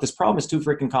said, look, this problem is too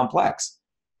freaking complex.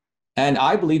 And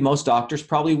I believe most doctors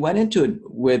probably went into it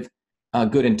with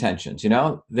good intentions.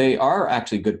 They are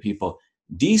actually good people.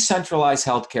 Decentralize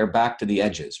healthcare back to the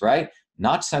edges, right?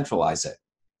 Not centralize it.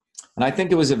 And I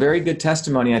think it was a very good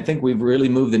testimony. I think we've really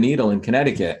moved the needle in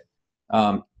Connecticut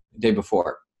day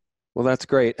before. Well, that's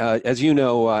great. As you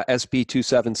know, SB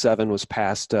 277 was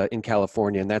passed in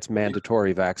California, and that's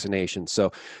mandatory vaccination.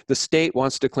 So the state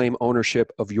wants to claim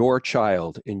ownership of your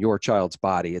child in your child's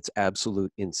body. It's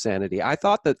absolute insanity. I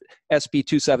thought that SB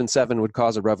 277 would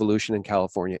cause a revolution in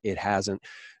California. It hasn't.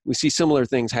 We see similar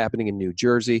things happening in New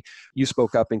Jersey. You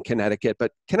spoke up in Connecticut,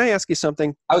 but can I ask you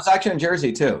something? I was actually in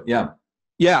Jersey too. Yeah.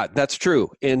 Yeah, that's true.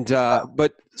 And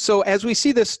but so as we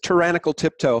see this tyrannical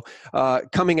tiptoe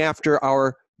coming after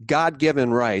our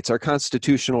God-given rights, our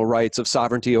constitutional rights of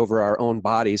sovereignty over our own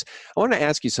bodies, I want to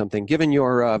ask you something. Given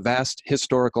your vast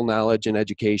historical knowledge and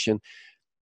education,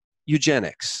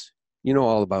 eugenics, you know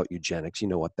all about eugenics. You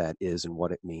know what that is and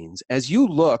what it means. As you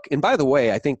look, and by the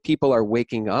way, I think people are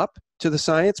waking up to the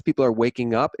science. People are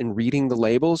waking up and reading the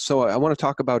labels. So I want to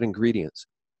talk about ingredients.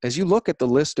 As you look at the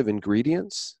list of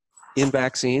ingredients in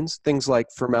vaccines, things like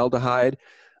formaldehyde,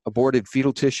 aborted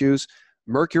fetal tissues,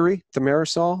 mercury,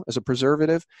 thimerosal as a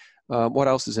preservative. What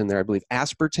else is in there? I believe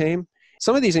aspartame.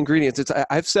 Some of these ingredients,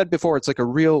 I've said before, it's like a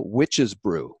real witch's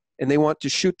brew, and they want to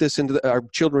shoot this into our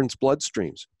children's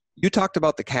bloodstreams. You talked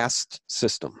about the caste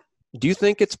system. Do you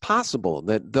think it's possible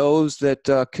that those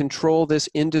that control this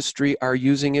industry are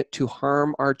using it to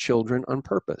harm our children on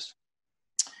purpose?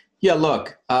 Yeah,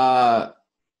 look, I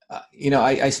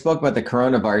spoke about the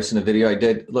coronavirus in a video I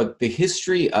did. Look, the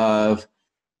history of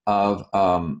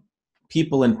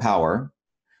people in power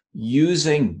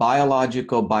using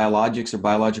biologics or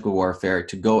biological warfare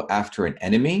to go after an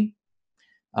enemy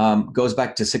goes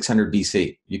back to 600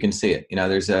 BC. You can see it.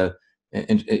 There's a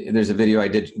video I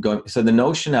did going. So the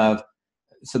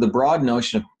broad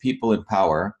notion of people in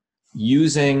power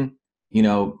using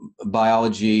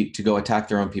biology to go attack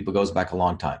their own people goes back a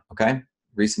long time. Okay,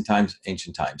 recent times,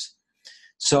 ancient times.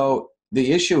 So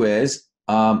the issue is,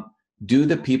 do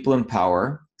the people in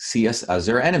power see us as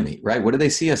their enemy, right? What do they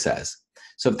see us as?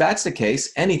 So if that's the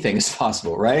case, anything is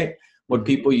possible, right? What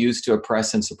people use to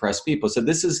oppress and suppress people. So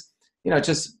this is,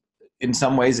 just in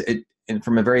some ways, and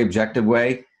from a very objective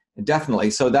way,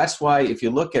 definitely. So that's why if you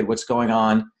look at what's going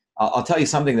on, I'll tell you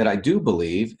something that I do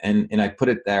believe, and I put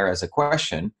it there as a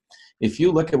question. If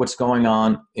you look at what's going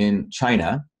on in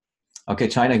China, okay,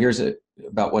 China, here's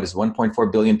about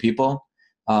 1.4 billion people.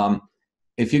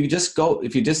 If you just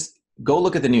go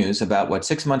look at the news about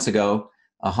 6 months ago,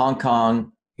 Hong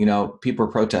Kong, people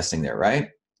are protesting there, right?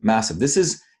 Massive. This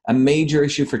is a major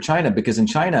issue for China because in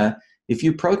China, if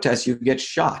you protest, you get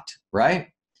shot, right?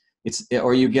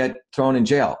 Or you get thrown in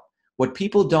jail. What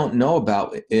people don't know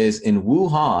about is in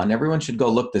Wuhan, everyone should go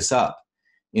look this up.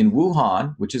 In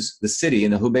Wuhan, which is the city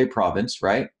in the Hubei province,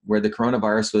 right, where the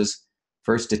coronavirus was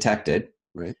first detected,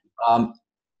 right?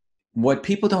 What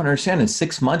people don't understand is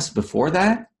 6 months before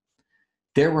that,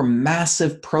 there were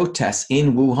massive protests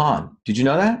in Wuhan. Did you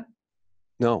know that?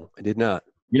 No, I did not.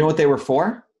 You know what they were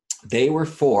for? They were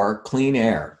for clean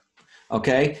air.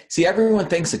 Okay. See, everyone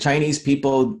thinks the Chinese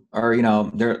people are,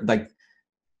 they're like,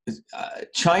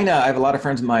 China, I have a lot of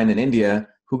friends of mine in India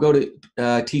who go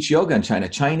to teach yoga in China.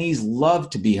 Chinese love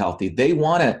to be healthy. They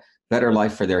want a better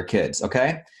life for their kids,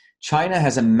 okay? China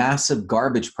has a massive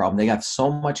garbage problem. They have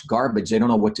so much garbage, they don't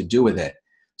know what to do with it.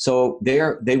 So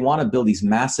they want to build these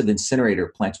massive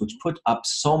incinerator plants, which put up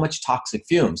so much toxic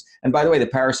fumes. And by the way, the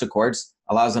Paris Accords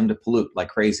allows them to pollute like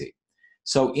crazy.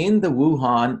 So in the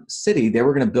Wuhan city, they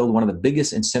were going to build one of the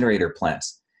biggest incinerator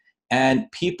plants.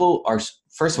 And people are,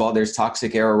 first of all, there's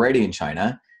toxic air already in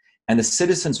China. And the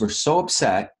citizens were so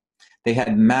upset, they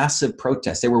had massive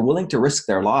protests. They were willing to risk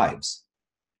their lives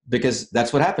because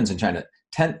that's what happens in China.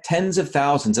 Tens of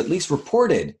thousands, at least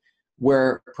reported,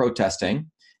 were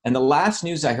protesting. And the last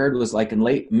news I heard was like in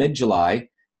mid-July,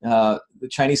 the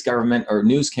Chinese government or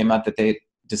news came out that they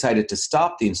decided to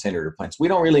stop the incinerator plants. We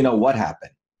don't really know what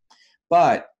happened.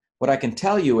 But what I can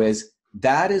tell you is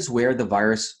that is where the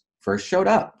virus first showed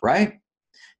up, right?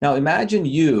 Now imagine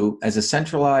you as a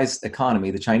centralized economy,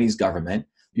 the Chinese government,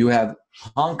 you have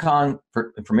Hong Kong,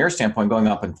 from your standpoint, going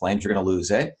up in flames, you're going to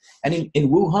lose it. And in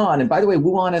Wuhan, and by the way,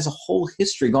 Wuhan has a whole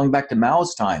history going back to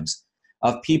Mao's times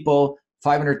of people,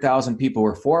 500,000 people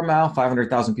were for Mao,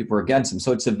 500,000 people were against him.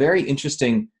 So it's a very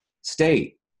interesting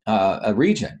state, a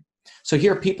region. So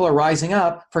here people are rising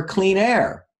up for clean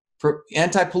air, for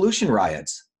anti-pollution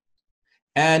riots.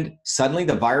 And suddenly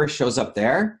the virus shows up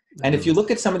there. And if you look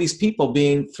at some of these people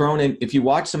being thrown in, if you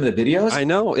watch some of the videos. I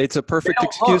know, it's a perfect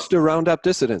excuse to round up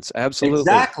dissidents. Absolutely.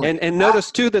 Exactly. And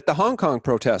notice too that the Hong Kong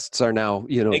protests are now,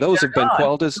 those have been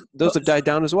quelled, those have died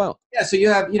down as well. Yeah, so you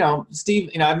have,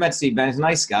 Steve, I've met Steve Bannon, he's a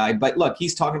nice guy, but look,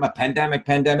 he's talking about pandemic,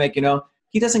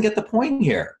 he doesn't get the point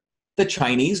here. The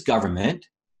Chinese government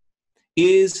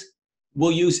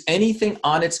will use anything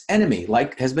on its enemy,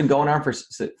 like has been going on for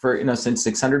since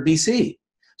 600 BC.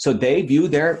 So they view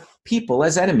their people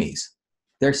as enemies.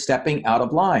 They're stepping out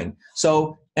of line.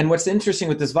 So, and what's interesting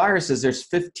with this virus is there's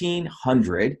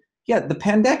 1,500. Yeah, the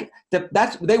pandemic,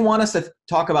 they want us to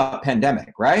talk about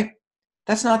pandemic, right?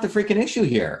 That's not the freaking issue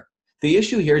here. The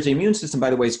issue here is the immune system, by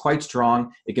the way, is quite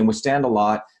strong. It can withstand a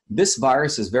lot. This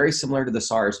virus is very similar to the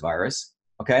SARS virus,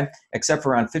 okay? Except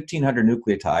for around 1,500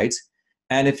 nucleotides.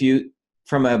 And if you,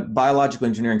 from a biological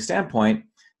engineering standpoint,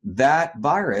 that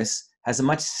virus has a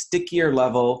much stickier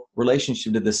level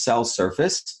relationship to the cell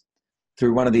surface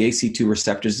through one of the AC2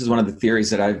 receptors. This is one of the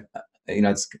theories that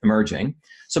it's emerging.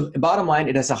 So bottom line,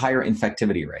 it has a higher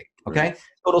infectivity rate, okay? Right.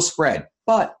 So it'll spread,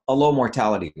 but a low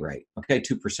mortality rate, okay,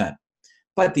 2%.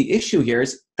 But the issue here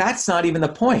is that's not even the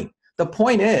point. The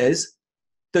point is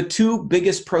the two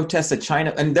biggest protests that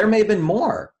China, and there may have been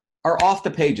more, are off the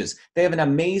pages. They have an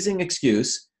amazing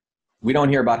excuse. We don't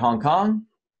hear about Hong Kong.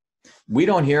 We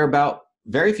don't hear about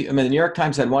very few. I mean, the New York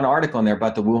Times had one article in there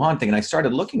about the Wuhan thing, and I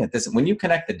started looking at this. And when you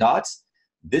connect the dots,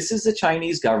 this is the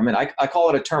Chinese government. I call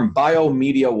it a term,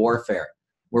 biomedia warfare,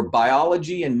 where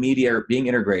biology and media are being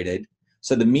integrated.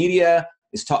 So the media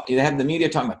is they have the media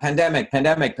talking about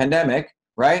pandemic,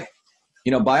 right?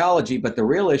 Biology, but the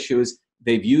real issue is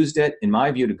they've used it, in my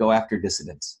view, to go after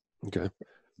dissidents. Okay.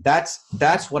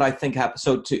 That's what I think happened.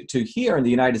 So to here in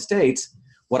the United States,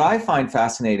 what I find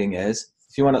fascinating is,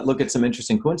 if you want to look at some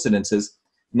interesting coincidences,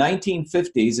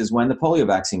 1950s is when the polio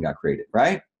vaccine got created,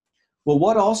 right? Well,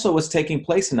 what also was taking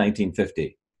place in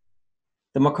 1950?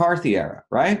 The McCarthy era,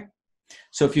 right?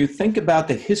 So if you think about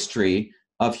the history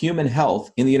of human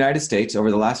health in the United States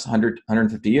over the last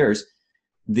 150 years,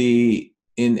 in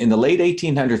the late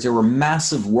 1800s, there were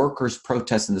massive workers'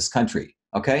 protests in this country,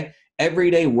 okay?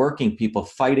 Everyday working people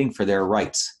fighting for their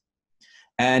rights.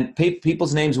 And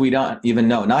people's names we don't even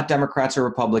know, not Democrats or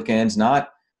Republicans,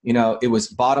 it was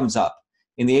bottoms up.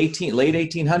 In the late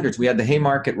 1800s, we had the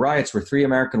Haymarket riots where 3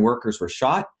 American workers were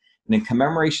shot. And in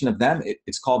commemoration of them,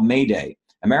 it's called May Day.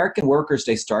 American Workers'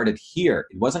 Day started here.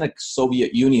 It wasn't a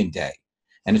Soviet Union day.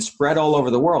 And it spread all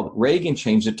over the world. Reagan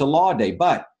changed it to Law Day.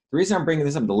 But the reason I'm bringing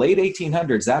this up, the late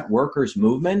 1800s, that workers'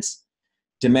 movements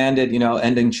demanded,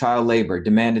 ending child labor,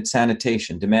 demanded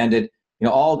sanitation, demanded,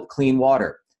 all clean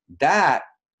water. That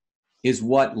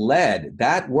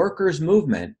workers'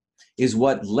 movement is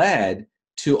what led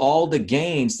to all the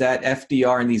gains that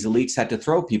FDR and these elites had to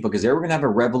throw people, because they were going to have a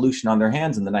revolution on their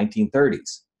hands in the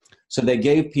 1930s. So they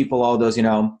gave people all those,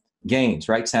 gains,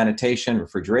 right? Sanitation,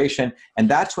 refrigeration. And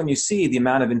that's when you see the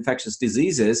amount of infectious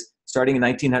diseases starting in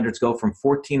 1900s go from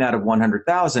 14 out of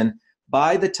 100,000.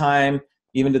 By the time,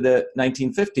 even to the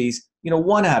 1950s,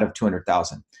 1 out of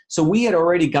 200,000. So we had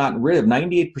already gotten rid of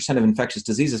 98% of infectious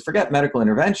diseases. Forget medical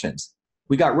interventions.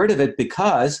 We got rid of it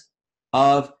because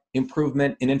of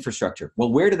improvement in infrastructure.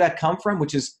 Well, where did that come from?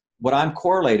 Which is what I'm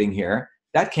correlating here.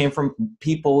 That came from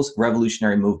people's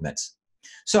revolutionary movements.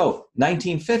 So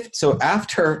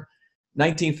after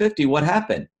 1950, what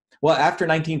happened? Well, after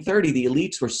 1930, the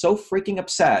elites were so freaking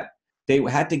upset, they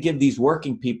had to give these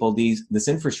working people this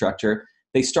infrastructure.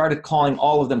 They started calling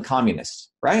all of them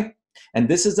communists, right? And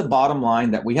this is the bottom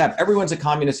line that we have. Everyone's a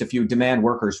communist if you demand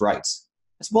workers' rights.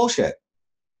 It's bullshit.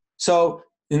 So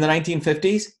in the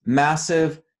 1950s,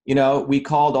 massive, we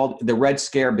called the Red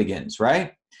Scare begins,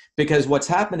 right? Because what's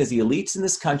happened is the elites in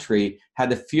this country had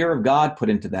the fear of God put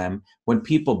into them when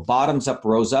people bottoms up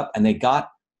rose up and they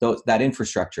got that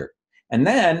infrastructure. And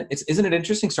then, isn't it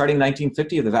interesting, starting in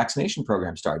 1950, the vaccination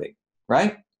program starting,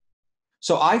 right?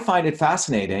 So I find it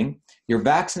fascinating. You're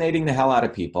vaccinating the hell out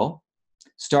of people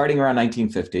starting around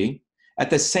 1950. At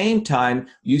the same time,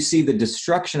 you see the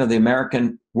destruction of the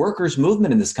American workers'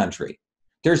 movement in this country.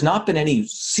 There's not been any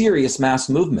serious mass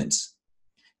movements.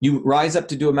 You rise up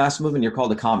to do a mass movement, you're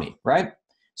called a commie, right?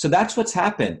 So that's what's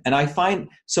happened. And I find,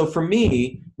 so for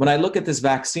me, when I look at this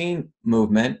vaccine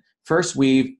movement, first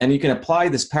and you can apply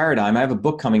this paradigm. I have a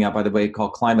book coming out, by the way,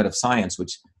 called Climate of Science,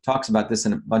 which talks about this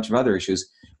and a bunch of other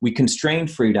issues. We constrain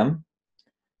freedom.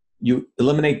 You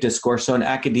eliminate discourse. So in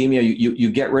academia, you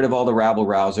get rid of all the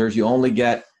rabble-rousers. You only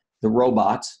get the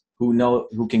robots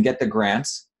who can get the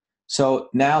grants. So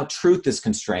now truth is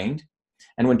constrained.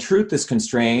 And when truth is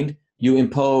constrained, you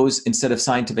impose, instead of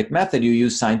scientific method, you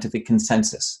use scientific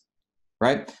consensus,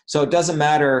 right? So it doesn't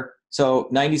matter. So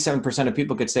 97% of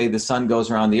people could say the sun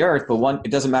goes around the earth, but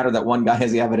it doesn't matter that one guy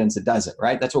has the evidence it doesn't,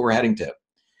 right? That's what we're heading to.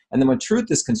 And then when truth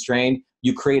is constrained,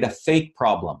 you create a fake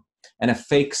problem and a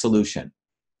fake solution,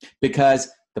 because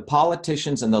the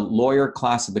politicians and the lawyer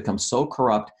class have become so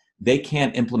corrupt, they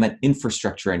can't implement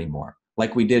infrastructure anymore,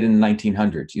 like we did in the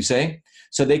 1900s, you say?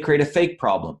 So they create a fake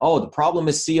problem. Oh, the problem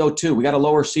is CO2. We got to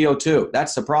lower CO2.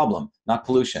 That's the problem, not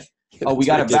pollution. Oh, we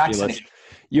got to vaccinate.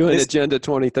 UN Agenda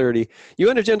 2030.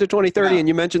 UN Agenda 2030, yeah. And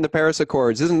you mentioned the Paris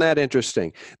Accords. Isn't that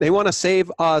interesting? They want to save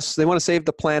us. They want to save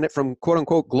the planet from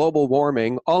quote-unquote global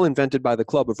warming, all invented by the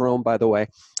Club of Rome, by the way.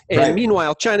 And right.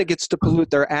 Meanwhile, China gets to pollute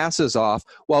their asses off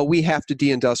while we have to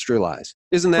deindustrialize.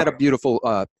 Isn't that a beautiful,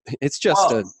 it's just,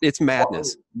 it's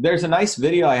madness. Well, there's a nice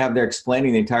video I have there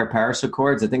explaining the entire Paris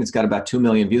Accords. I think it's got about 2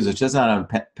 million views. It's just not on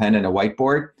a pen and a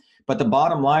whiteboard. But the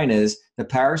bottom line is the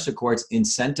Paris Accords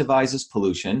incentivizes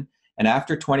pollution. And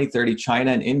after 2030,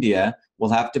 China and India will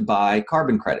have to buy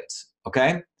carbon credits,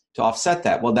 okay, to offset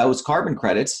that. Well, those carbon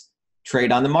credits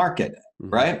trade on the market,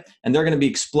 right? And they're going to be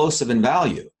explosive in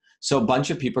value. So a bunch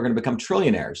of people are going to become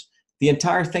trillionaires. The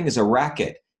entire thing is a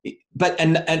racket. But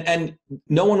and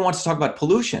no one wants to talk about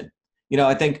pollution.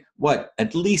 I think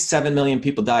at least 7 million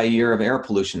people die a year of air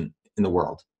pollution in the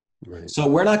world. Right. So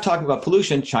we're not talking about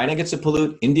pollution. China gets to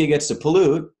pollute. India gets to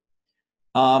pollute.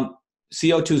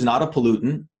 CO2 is not a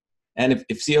pollutant. And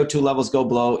if CO2 levels go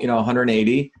below,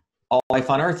 180, all life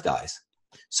on Earth dies.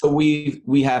 So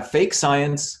we have fake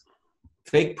science,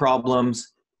 fake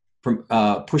problems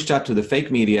pushed out to the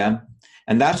fake media.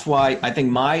 And that's why I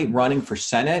think my running for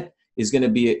Senate is going to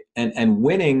be, and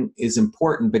winning is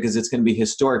important because it's going to be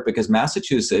historic, because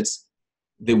Massachusetts,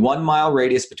 the 1 mile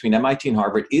radius between MIT and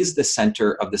Harvard, is the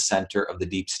center of the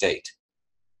deep state.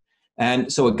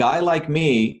 And so a guy like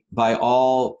me,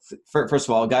 first of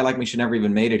all, a guy like me should never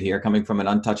even made it here, coming from an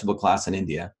untouchable class in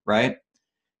India, right?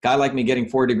 Guy like me getting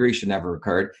 4 degrees should never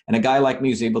occurred. And a guy like me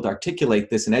who's able to articulate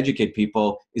this and educate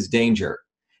people is danger.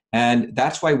 And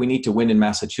that's why we need to win in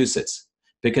Massachusetts,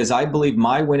 because I believe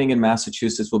my winning in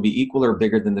Massachusetts will be equal or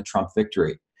bigger than the Trump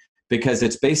victory. Because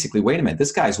it's basically, wait a minute,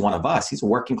 this guy's one of us. He's a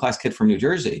working class kid from New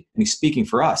Jersey, and he's speaking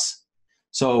for us.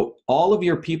 So all of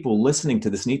your people listening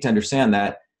to this need to understand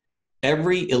that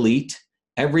every elite,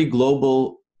 every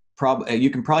global you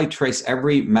can probably trace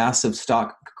every massive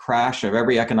stock crash of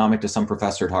every economic to some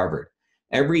professor at Harvard.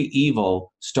 Every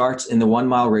evil starts in the 1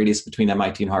 mile radius between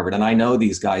MIT and Harvard. And I know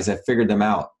these guys, I've figured them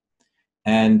out.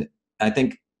 And I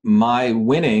think my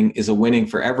winning is a winning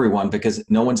for everyone, because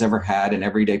no one's ever had an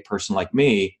everyday person like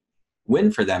me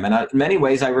win for them. And in many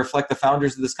ways, I reflect the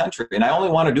founders of this country. And I only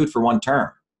want to do it for 1 term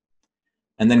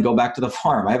and then go back to the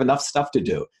farm. I have enough stuff to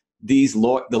do. The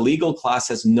legal class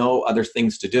has no other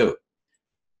things to do.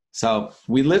 So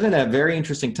we live in a very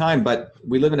interesting time, but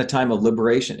we live in a time of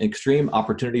liberation, extreme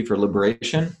opportunity for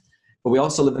liberation, but we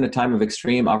also live in a time of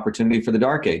extreme opportunity for the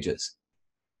dark ages.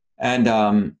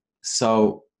 And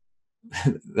so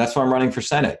that's why I'm running for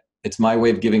Senate. It's my way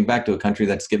of giving back to a country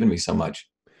that's given me so much.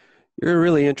 You're a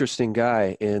really interesting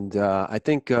guy. And I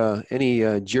think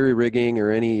any jury rigging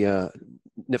or any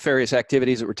nefarious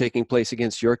activities that were taking place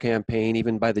against your campaign,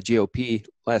 even by the GOP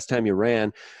last time you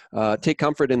ran, take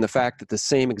comfort in the fact that the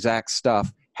same exact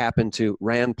stuff happened to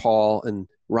Rand Paul and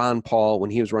Ron Paul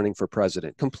when he was running for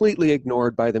president. Completely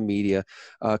ignored by the media,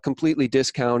 completely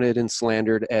discounted and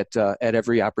slandered at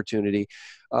every opportunity.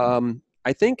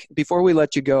 I think before we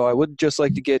let you go, I would just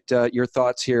like to get your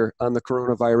thoughts here on the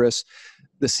coronavirus.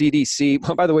 The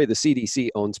CDC, by the way, the CDC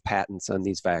owns patents on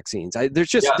these vaccines.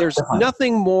 There's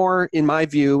nothing more, in my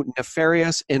view,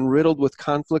 nefarious and riddled with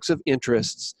conflicts of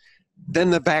interests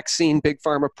than the vaccine Big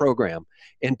Pharma program.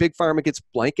 And Big Pharma gets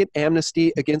blanket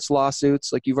amnesty against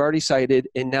lawsuits, like you've already cited,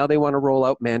 and now they want to roll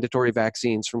out mandatory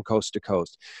vaccines from coast to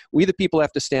coast. We, the people,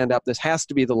 have to stand up. This has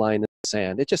to be the line in the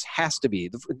sand. It just has to be.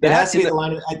 It has to be the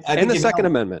line. And the Second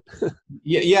Amendment.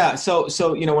 Yeah. So,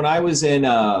 when I was in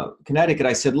Connecticut,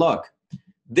 I said, look,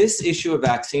 this issue of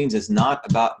vaccines is not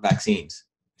about vaccines.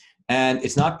 And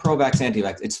it's not pro-vax,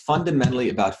 anti-vax. It's fundamentally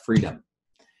about freedom.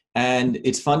 And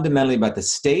it's fundamentally about the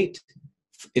state,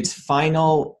 its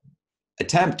final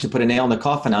attempt to put a nail in the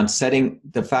coffin on setting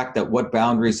the fact that what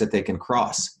boundaries that they can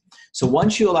cross. So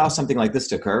once you allow something like this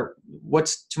to occur,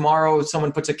 what's tomorrow if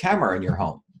someone puts a camera in your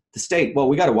home? The state, well,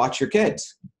 we got to watch your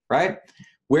kids, right?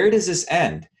 Where does this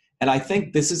end? And I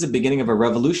think this is the beginning of a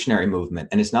revolutionary movement.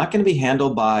 And it's not going to be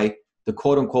handled by the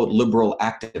quote unquote liberal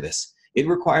activists. It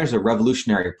requires a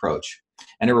revolutionary approach.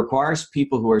 And it requires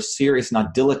people who are serious,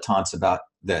 not dilettantes about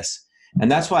this. And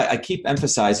that's why I keep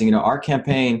emphasizing, our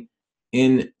campaign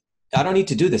I don't need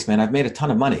to do this, man. I've made a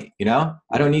ton of money,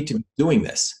 I don't need to be doing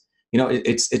this.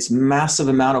 It's massive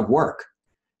amount of work.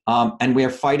 And we are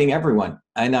fighting everyone.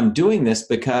 And I'm doing this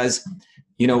because,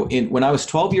 when I was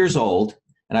 12 years old,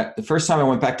 and the first time I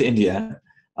went back to India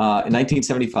in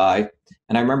 1975,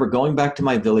 and I remember going back to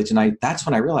my village, and that's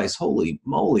when I realized, holy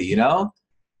moly,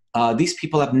 these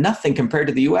people have nothing compared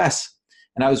to the US.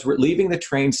 And I was leaving the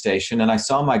train station, and I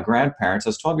saw my grandparents, I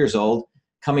was 12 years old,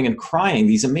 coming and crying,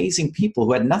 these amazing people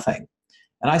who had nothing.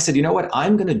 And I said, you know what,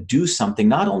 I'm going to do something,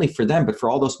 not only for them, but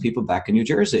for all those people back in New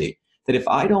Jersey, that if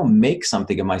I don't make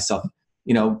something of myself,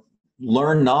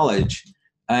 learn knowledge.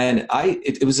 And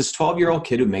it was this 12-year-old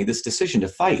kid who made this decision to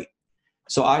fight.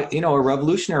 So a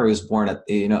revolutionary was born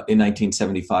in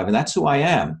 1975, and that's who I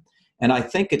am. And I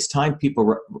think it's time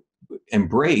people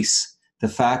embrace the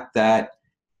fact that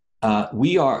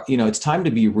we are, it's time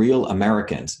to be real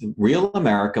Americans. Real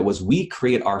America was we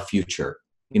create our future.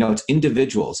 It's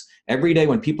individuals. Every day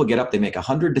when people get up, they make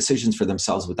 100 decisions for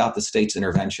themselves without the state's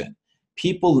intervention.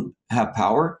 People have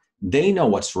power. They know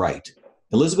what's right.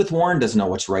 Elizabeth Warren doesn't know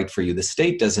what's right for you. The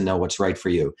state doesn't know what's right for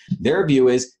you. Their view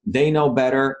is they know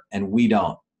better and we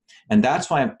don't. And that's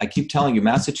why I keep telling you,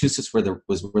 Massachusetts where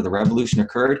the revolution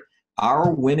occurred.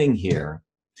 Our winning here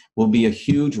will be a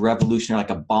huge revolution, like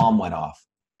a bomb went off.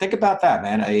 Think about that,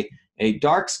 man. A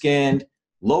dark-skinned,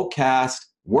 low-caste,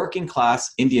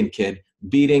 working-class Indian kid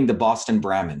beating the Boston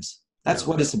Brahmins. That's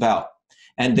what it's about.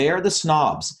 And they are the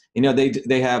snobs.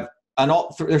 They have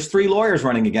there's 3 lawyers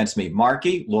running against me.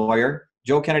 Markey, lawyer,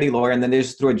 Joe Kennedy, lawyer, and then they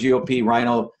just threw a GOP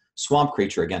rhino swamp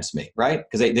creature against me, right?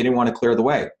 Because they didn't want to clear the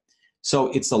way.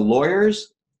 So it's the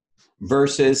lawyers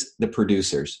versus the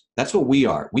producers. That's what we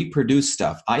are. We produce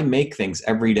stuff. I make things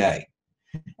every day.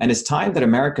 And it's time that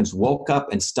Americans woke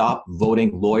up and stopped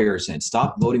voting lawyers in,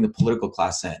 stop voting the political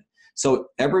class in. So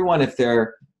everyone, if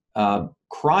they're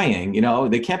crying,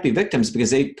 they can't be victims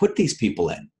because they put these people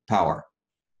in power.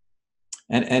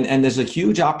 And there's a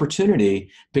huge opportunity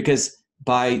because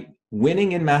by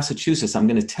winning in Massachusetts, I'm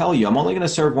going to tell you, I'm only going to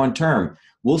serve 1 term.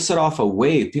 We'll set off a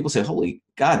wave. People say, holy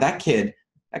God, that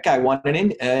guy won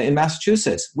in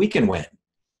Massachusetts. We can win.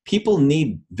 People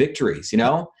need victories,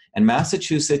 and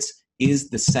Massachusetts is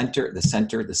the center of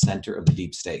the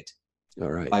deep state.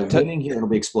 All right. By winning here, it'll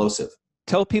be explosive.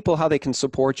 Tell people how they can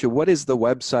support you. What is the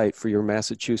website for your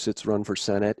Massachusetts run for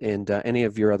Senate and any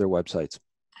of your other websites?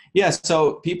 Yeah,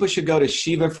 so people should go to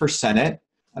Shiva for Senate.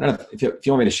 I don't know if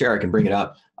you want me to share, I can bring it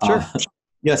up. Sure.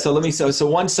 So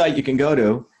one site you can go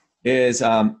to is,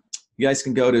 you guys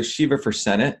can go to Shiva for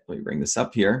Senate. Let me bring this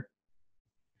up here.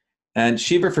 And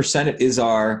Shiva for Senate is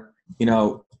our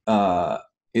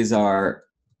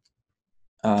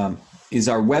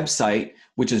website,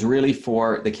 which is really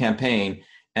for the campaign.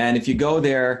 And if you go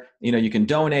there, you can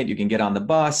donate, you can get on the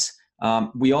bus.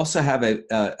 We also have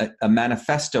a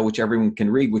manifesto, which everyone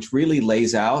can read, which really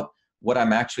lays out what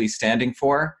I'm actually standing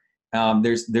for.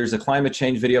 There's a climate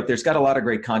change video up there. It's got a lot of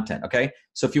great content. Okay.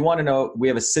 So if you want to know, we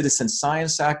have a Citizen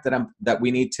Science Act that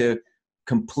we need to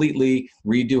completely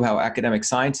redo how academic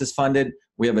science is funded.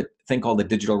 We have a thing called the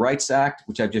Digital Rights Act,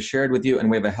 which I've just shared with you. And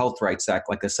we have a Health Rights Act,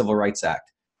 like the Civil Rights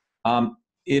Act.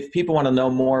 If people want to know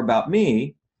more about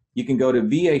me, you can go to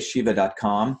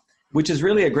vashiva.com, which is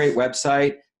really a great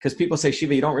website because people say,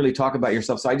 Shiva, you don't really talk about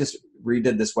yourself. So I just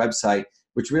redid this website.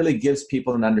 which really gives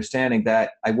people an understanding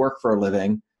that I work for a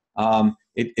living.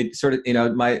 It sort of,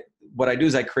 what I do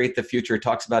is I create the future. It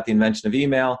talks about the invention of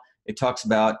email. It talks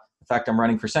about the fact I'm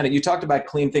running for Senate. You talked about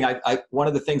clean thing. One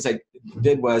of the things I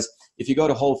did was, if you go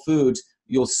to Whole Foods,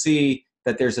 you'll see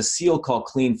that there's a seal called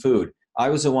Clean Food. I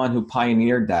was the one who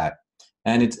pioneered that.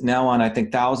 And it's now on, I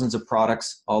think, thousands of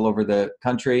products all over the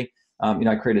country.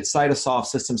 I created Cytosoft,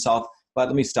 System Soft, but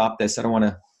let me stop this. I don't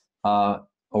want to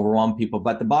overwhelm people.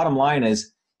 But the bottom line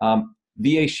is,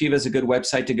 VA Shiva is a good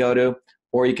website to go to,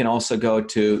 or you can also go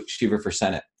to Shiva for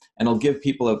Senate. And it'll give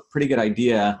people a pretty good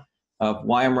idea of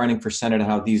why I'm running for Senate and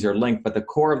how these are linked. But the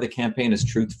core of the campaign is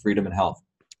truth, freedom, and health.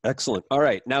 Excellent. All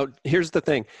right. Now, here's the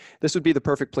thing. This would be the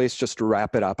perfect place just to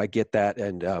wrap it up. I get that,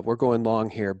 and we're going long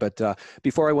here. But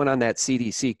before I went on that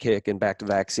CDC kick and back to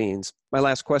vaccines, my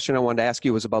last question I wanted to ask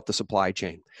you was about the supply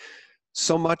chain.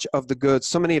 So much of the goods,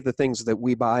 so many of the things that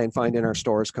we buy and find in our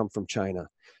stores come from China.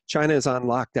 China is on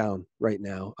lockdown right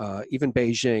now. Even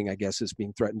Beijing, I guess, is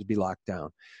being threatened to be locked down.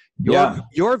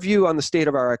 Your view on the state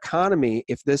of our economy,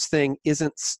 if this thing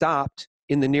isn't stopped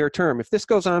in the near term, if this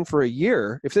goes on for a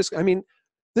year,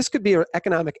 this could be an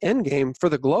economic endgame for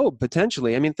the globe,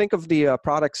 potentially. I mean, think of the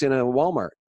products in a Walmart.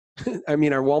 Are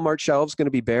Walmart shelves going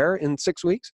to be bare in 6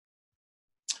 weeks?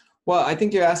 Well, I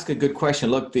think you ask a good question.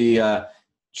 Look, the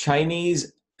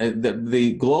Chinese,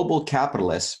 the global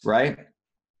capitalists, right?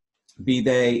 Be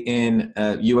they in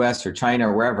U.S. or China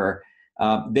or wherever,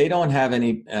 they don't have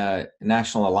any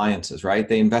national alliances, right?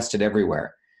 They invested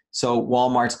everywhere. So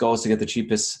Walmart's goal is to get the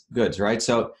cheapest goods, right?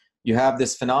 So you have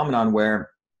this phenomenon where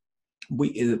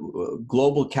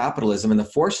global capitalism and the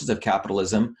forces of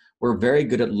capitalism were very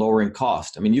good at lowering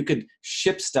cost. I mean, you could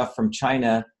ship stuff from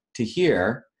China to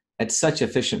here at such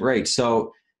efficient rates.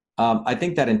 So I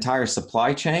think that entire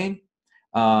supply chain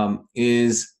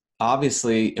is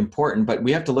obviously important, but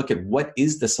we have to look at what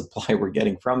is the supply we're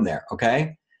getting from there,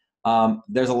 okay?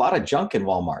 There's a lot of junk in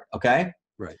Walmart, okay?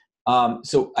 Right.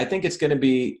 So I think it's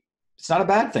not a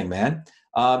bad thing, man.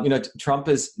 Trump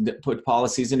has put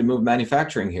policies in to move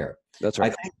manufacturing here. That's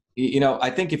right. I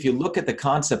think if you look at the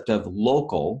concept of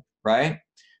local, right?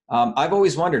 I've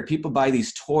always wondered, people buy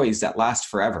these toys that last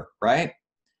forever, right?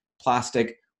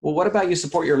 Plastic. Well, what about you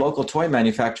support your local toy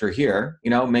manufacturer here?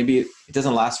 Maybe it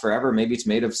doesn't last forever. Maybe it's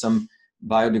made of some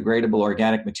biodegradable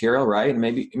organic material, right?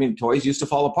 And toys used to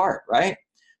fall apart, right?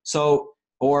 So,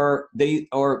 or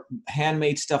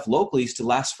handmade stuff locally used to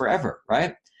last forever,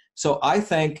 right? So I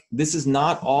think this is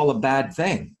not all a bad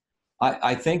thing.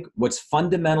 I think what's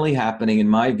fundamentally happening, in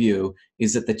my view,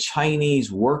 is that the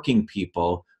Chinese working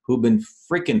people who've been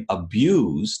freaking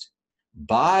abused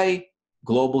by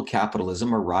global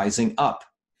capitalism are rising up.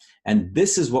 And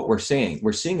this is what we're seeing.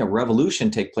 We're seeing a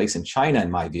revolution take place in China, in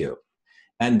my view.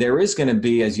 And there is going to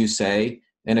be, as you say,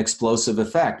 an explosive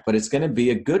effect, but it's going to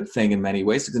be a good thing in many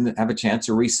ways. It's going to have a chance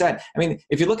to reset. I mean,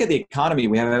 if you look at the economy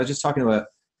I was just talking to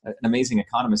an amazing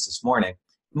economist this morning.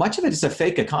 Much of it is a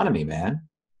fake economy, man.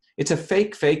 It's a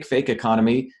fake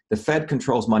economy. The Fed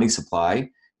controls money supply,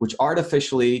 which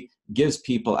artificially gives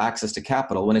people access to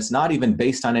capital when it's not even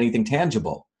based on anything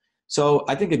tangible. So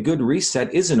I think a good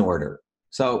reset is in order.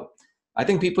 So I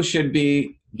think people should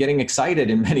be getting excited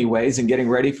in many ways and getting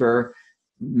ready for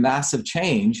massive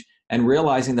change and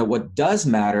realizing that what does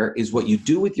matter is what you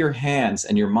do with your hands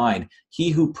and your mind. He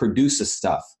who produces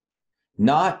stuff,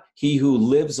 not he who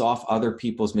lives off other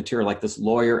people's material, like this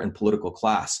lawyer and political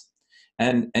class.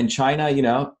 And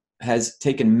China, has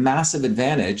taken massive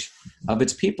advantage of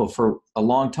its people for a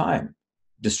long time,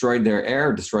 destroyed their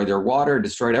air, destroyed their water,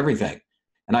 destroyed everything.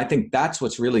 And I think that's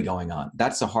what's really going on.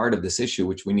 That's the heart of this issue,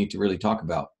 which we need to really talk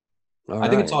about. I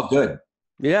think it's all good.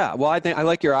 Yeah, well, I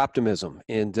like your optimism,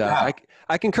 and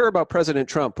I concur about President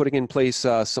Trump putting in place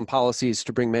some policies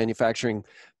to bring manufacturing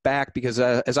back, because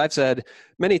as I've said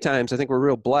many times, I think we're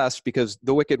real blessed because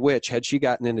the Wicked Witch, had she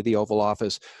gotten into the Oval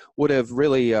Office, would have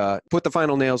really put the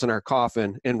final nails in our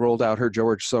coffin and rolled out her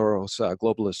George Soros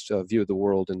globalist view of the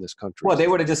world in this country. Well, they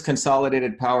would have just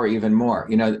consolidated power even more.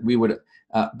 We would,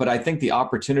 but I think the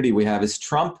opportunity we have is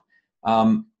Trump.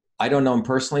 I don't know him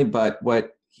personally, but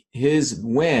what his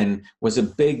win was a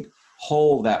big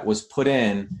hole that was put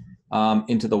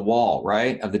into the wall,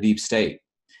 right, of the deep state.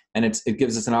 And it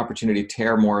gives us an opportunity to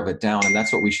tear more of it down, and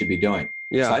that's what we should be doing.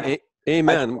 Yeah, so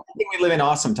amen. I think we live in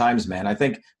awesome times, man. I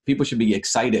think people should be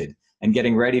excited and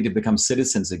getting ready to become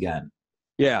citizens again.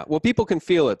 Yeah, well, people can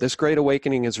feel it. This great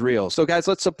awakening is real. So, guys,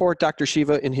 let's support Dr.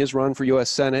 Shiva in his run for U.S.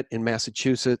 Senate in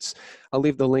Massachusetts. I'll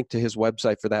leave the link to his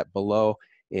website for that below.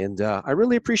 And I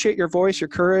really appreciate your voice, your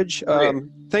courage.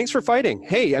 Thanks for fighting.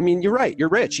 Hey, I mean, you're right. You're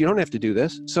rich. You don't have to do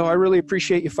this. So I really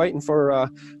appreciate you fighting for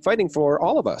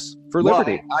all of us, for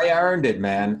liberty. Well, I earned it,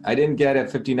 man. I didn't get a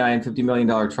 $50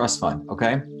 million trust fund,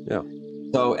 okay? Yeah.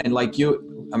 So, and like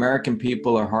you, American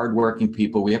people are hardworking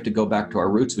people. We have to go back to our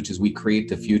roots, which is we create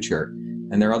the future.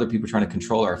 And there are other people trying to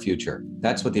control our future.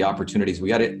 That's what the opportunities. We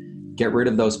got to get rid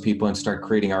of those people and start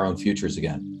creating our own futures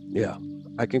again. Yeah.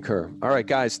 I concur. All right,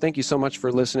 guys, thank you so much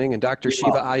for listening. And Dr.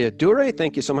 Shiva Ayyadurai,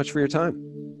 thank you so much for your time.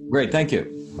 Great, thank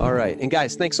you. All right. And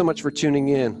guys, thanks so much for tuning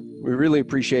in. We really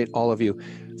appreciate all of you.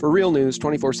 For real news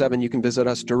 24/7, you can visit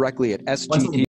us directly at SGT.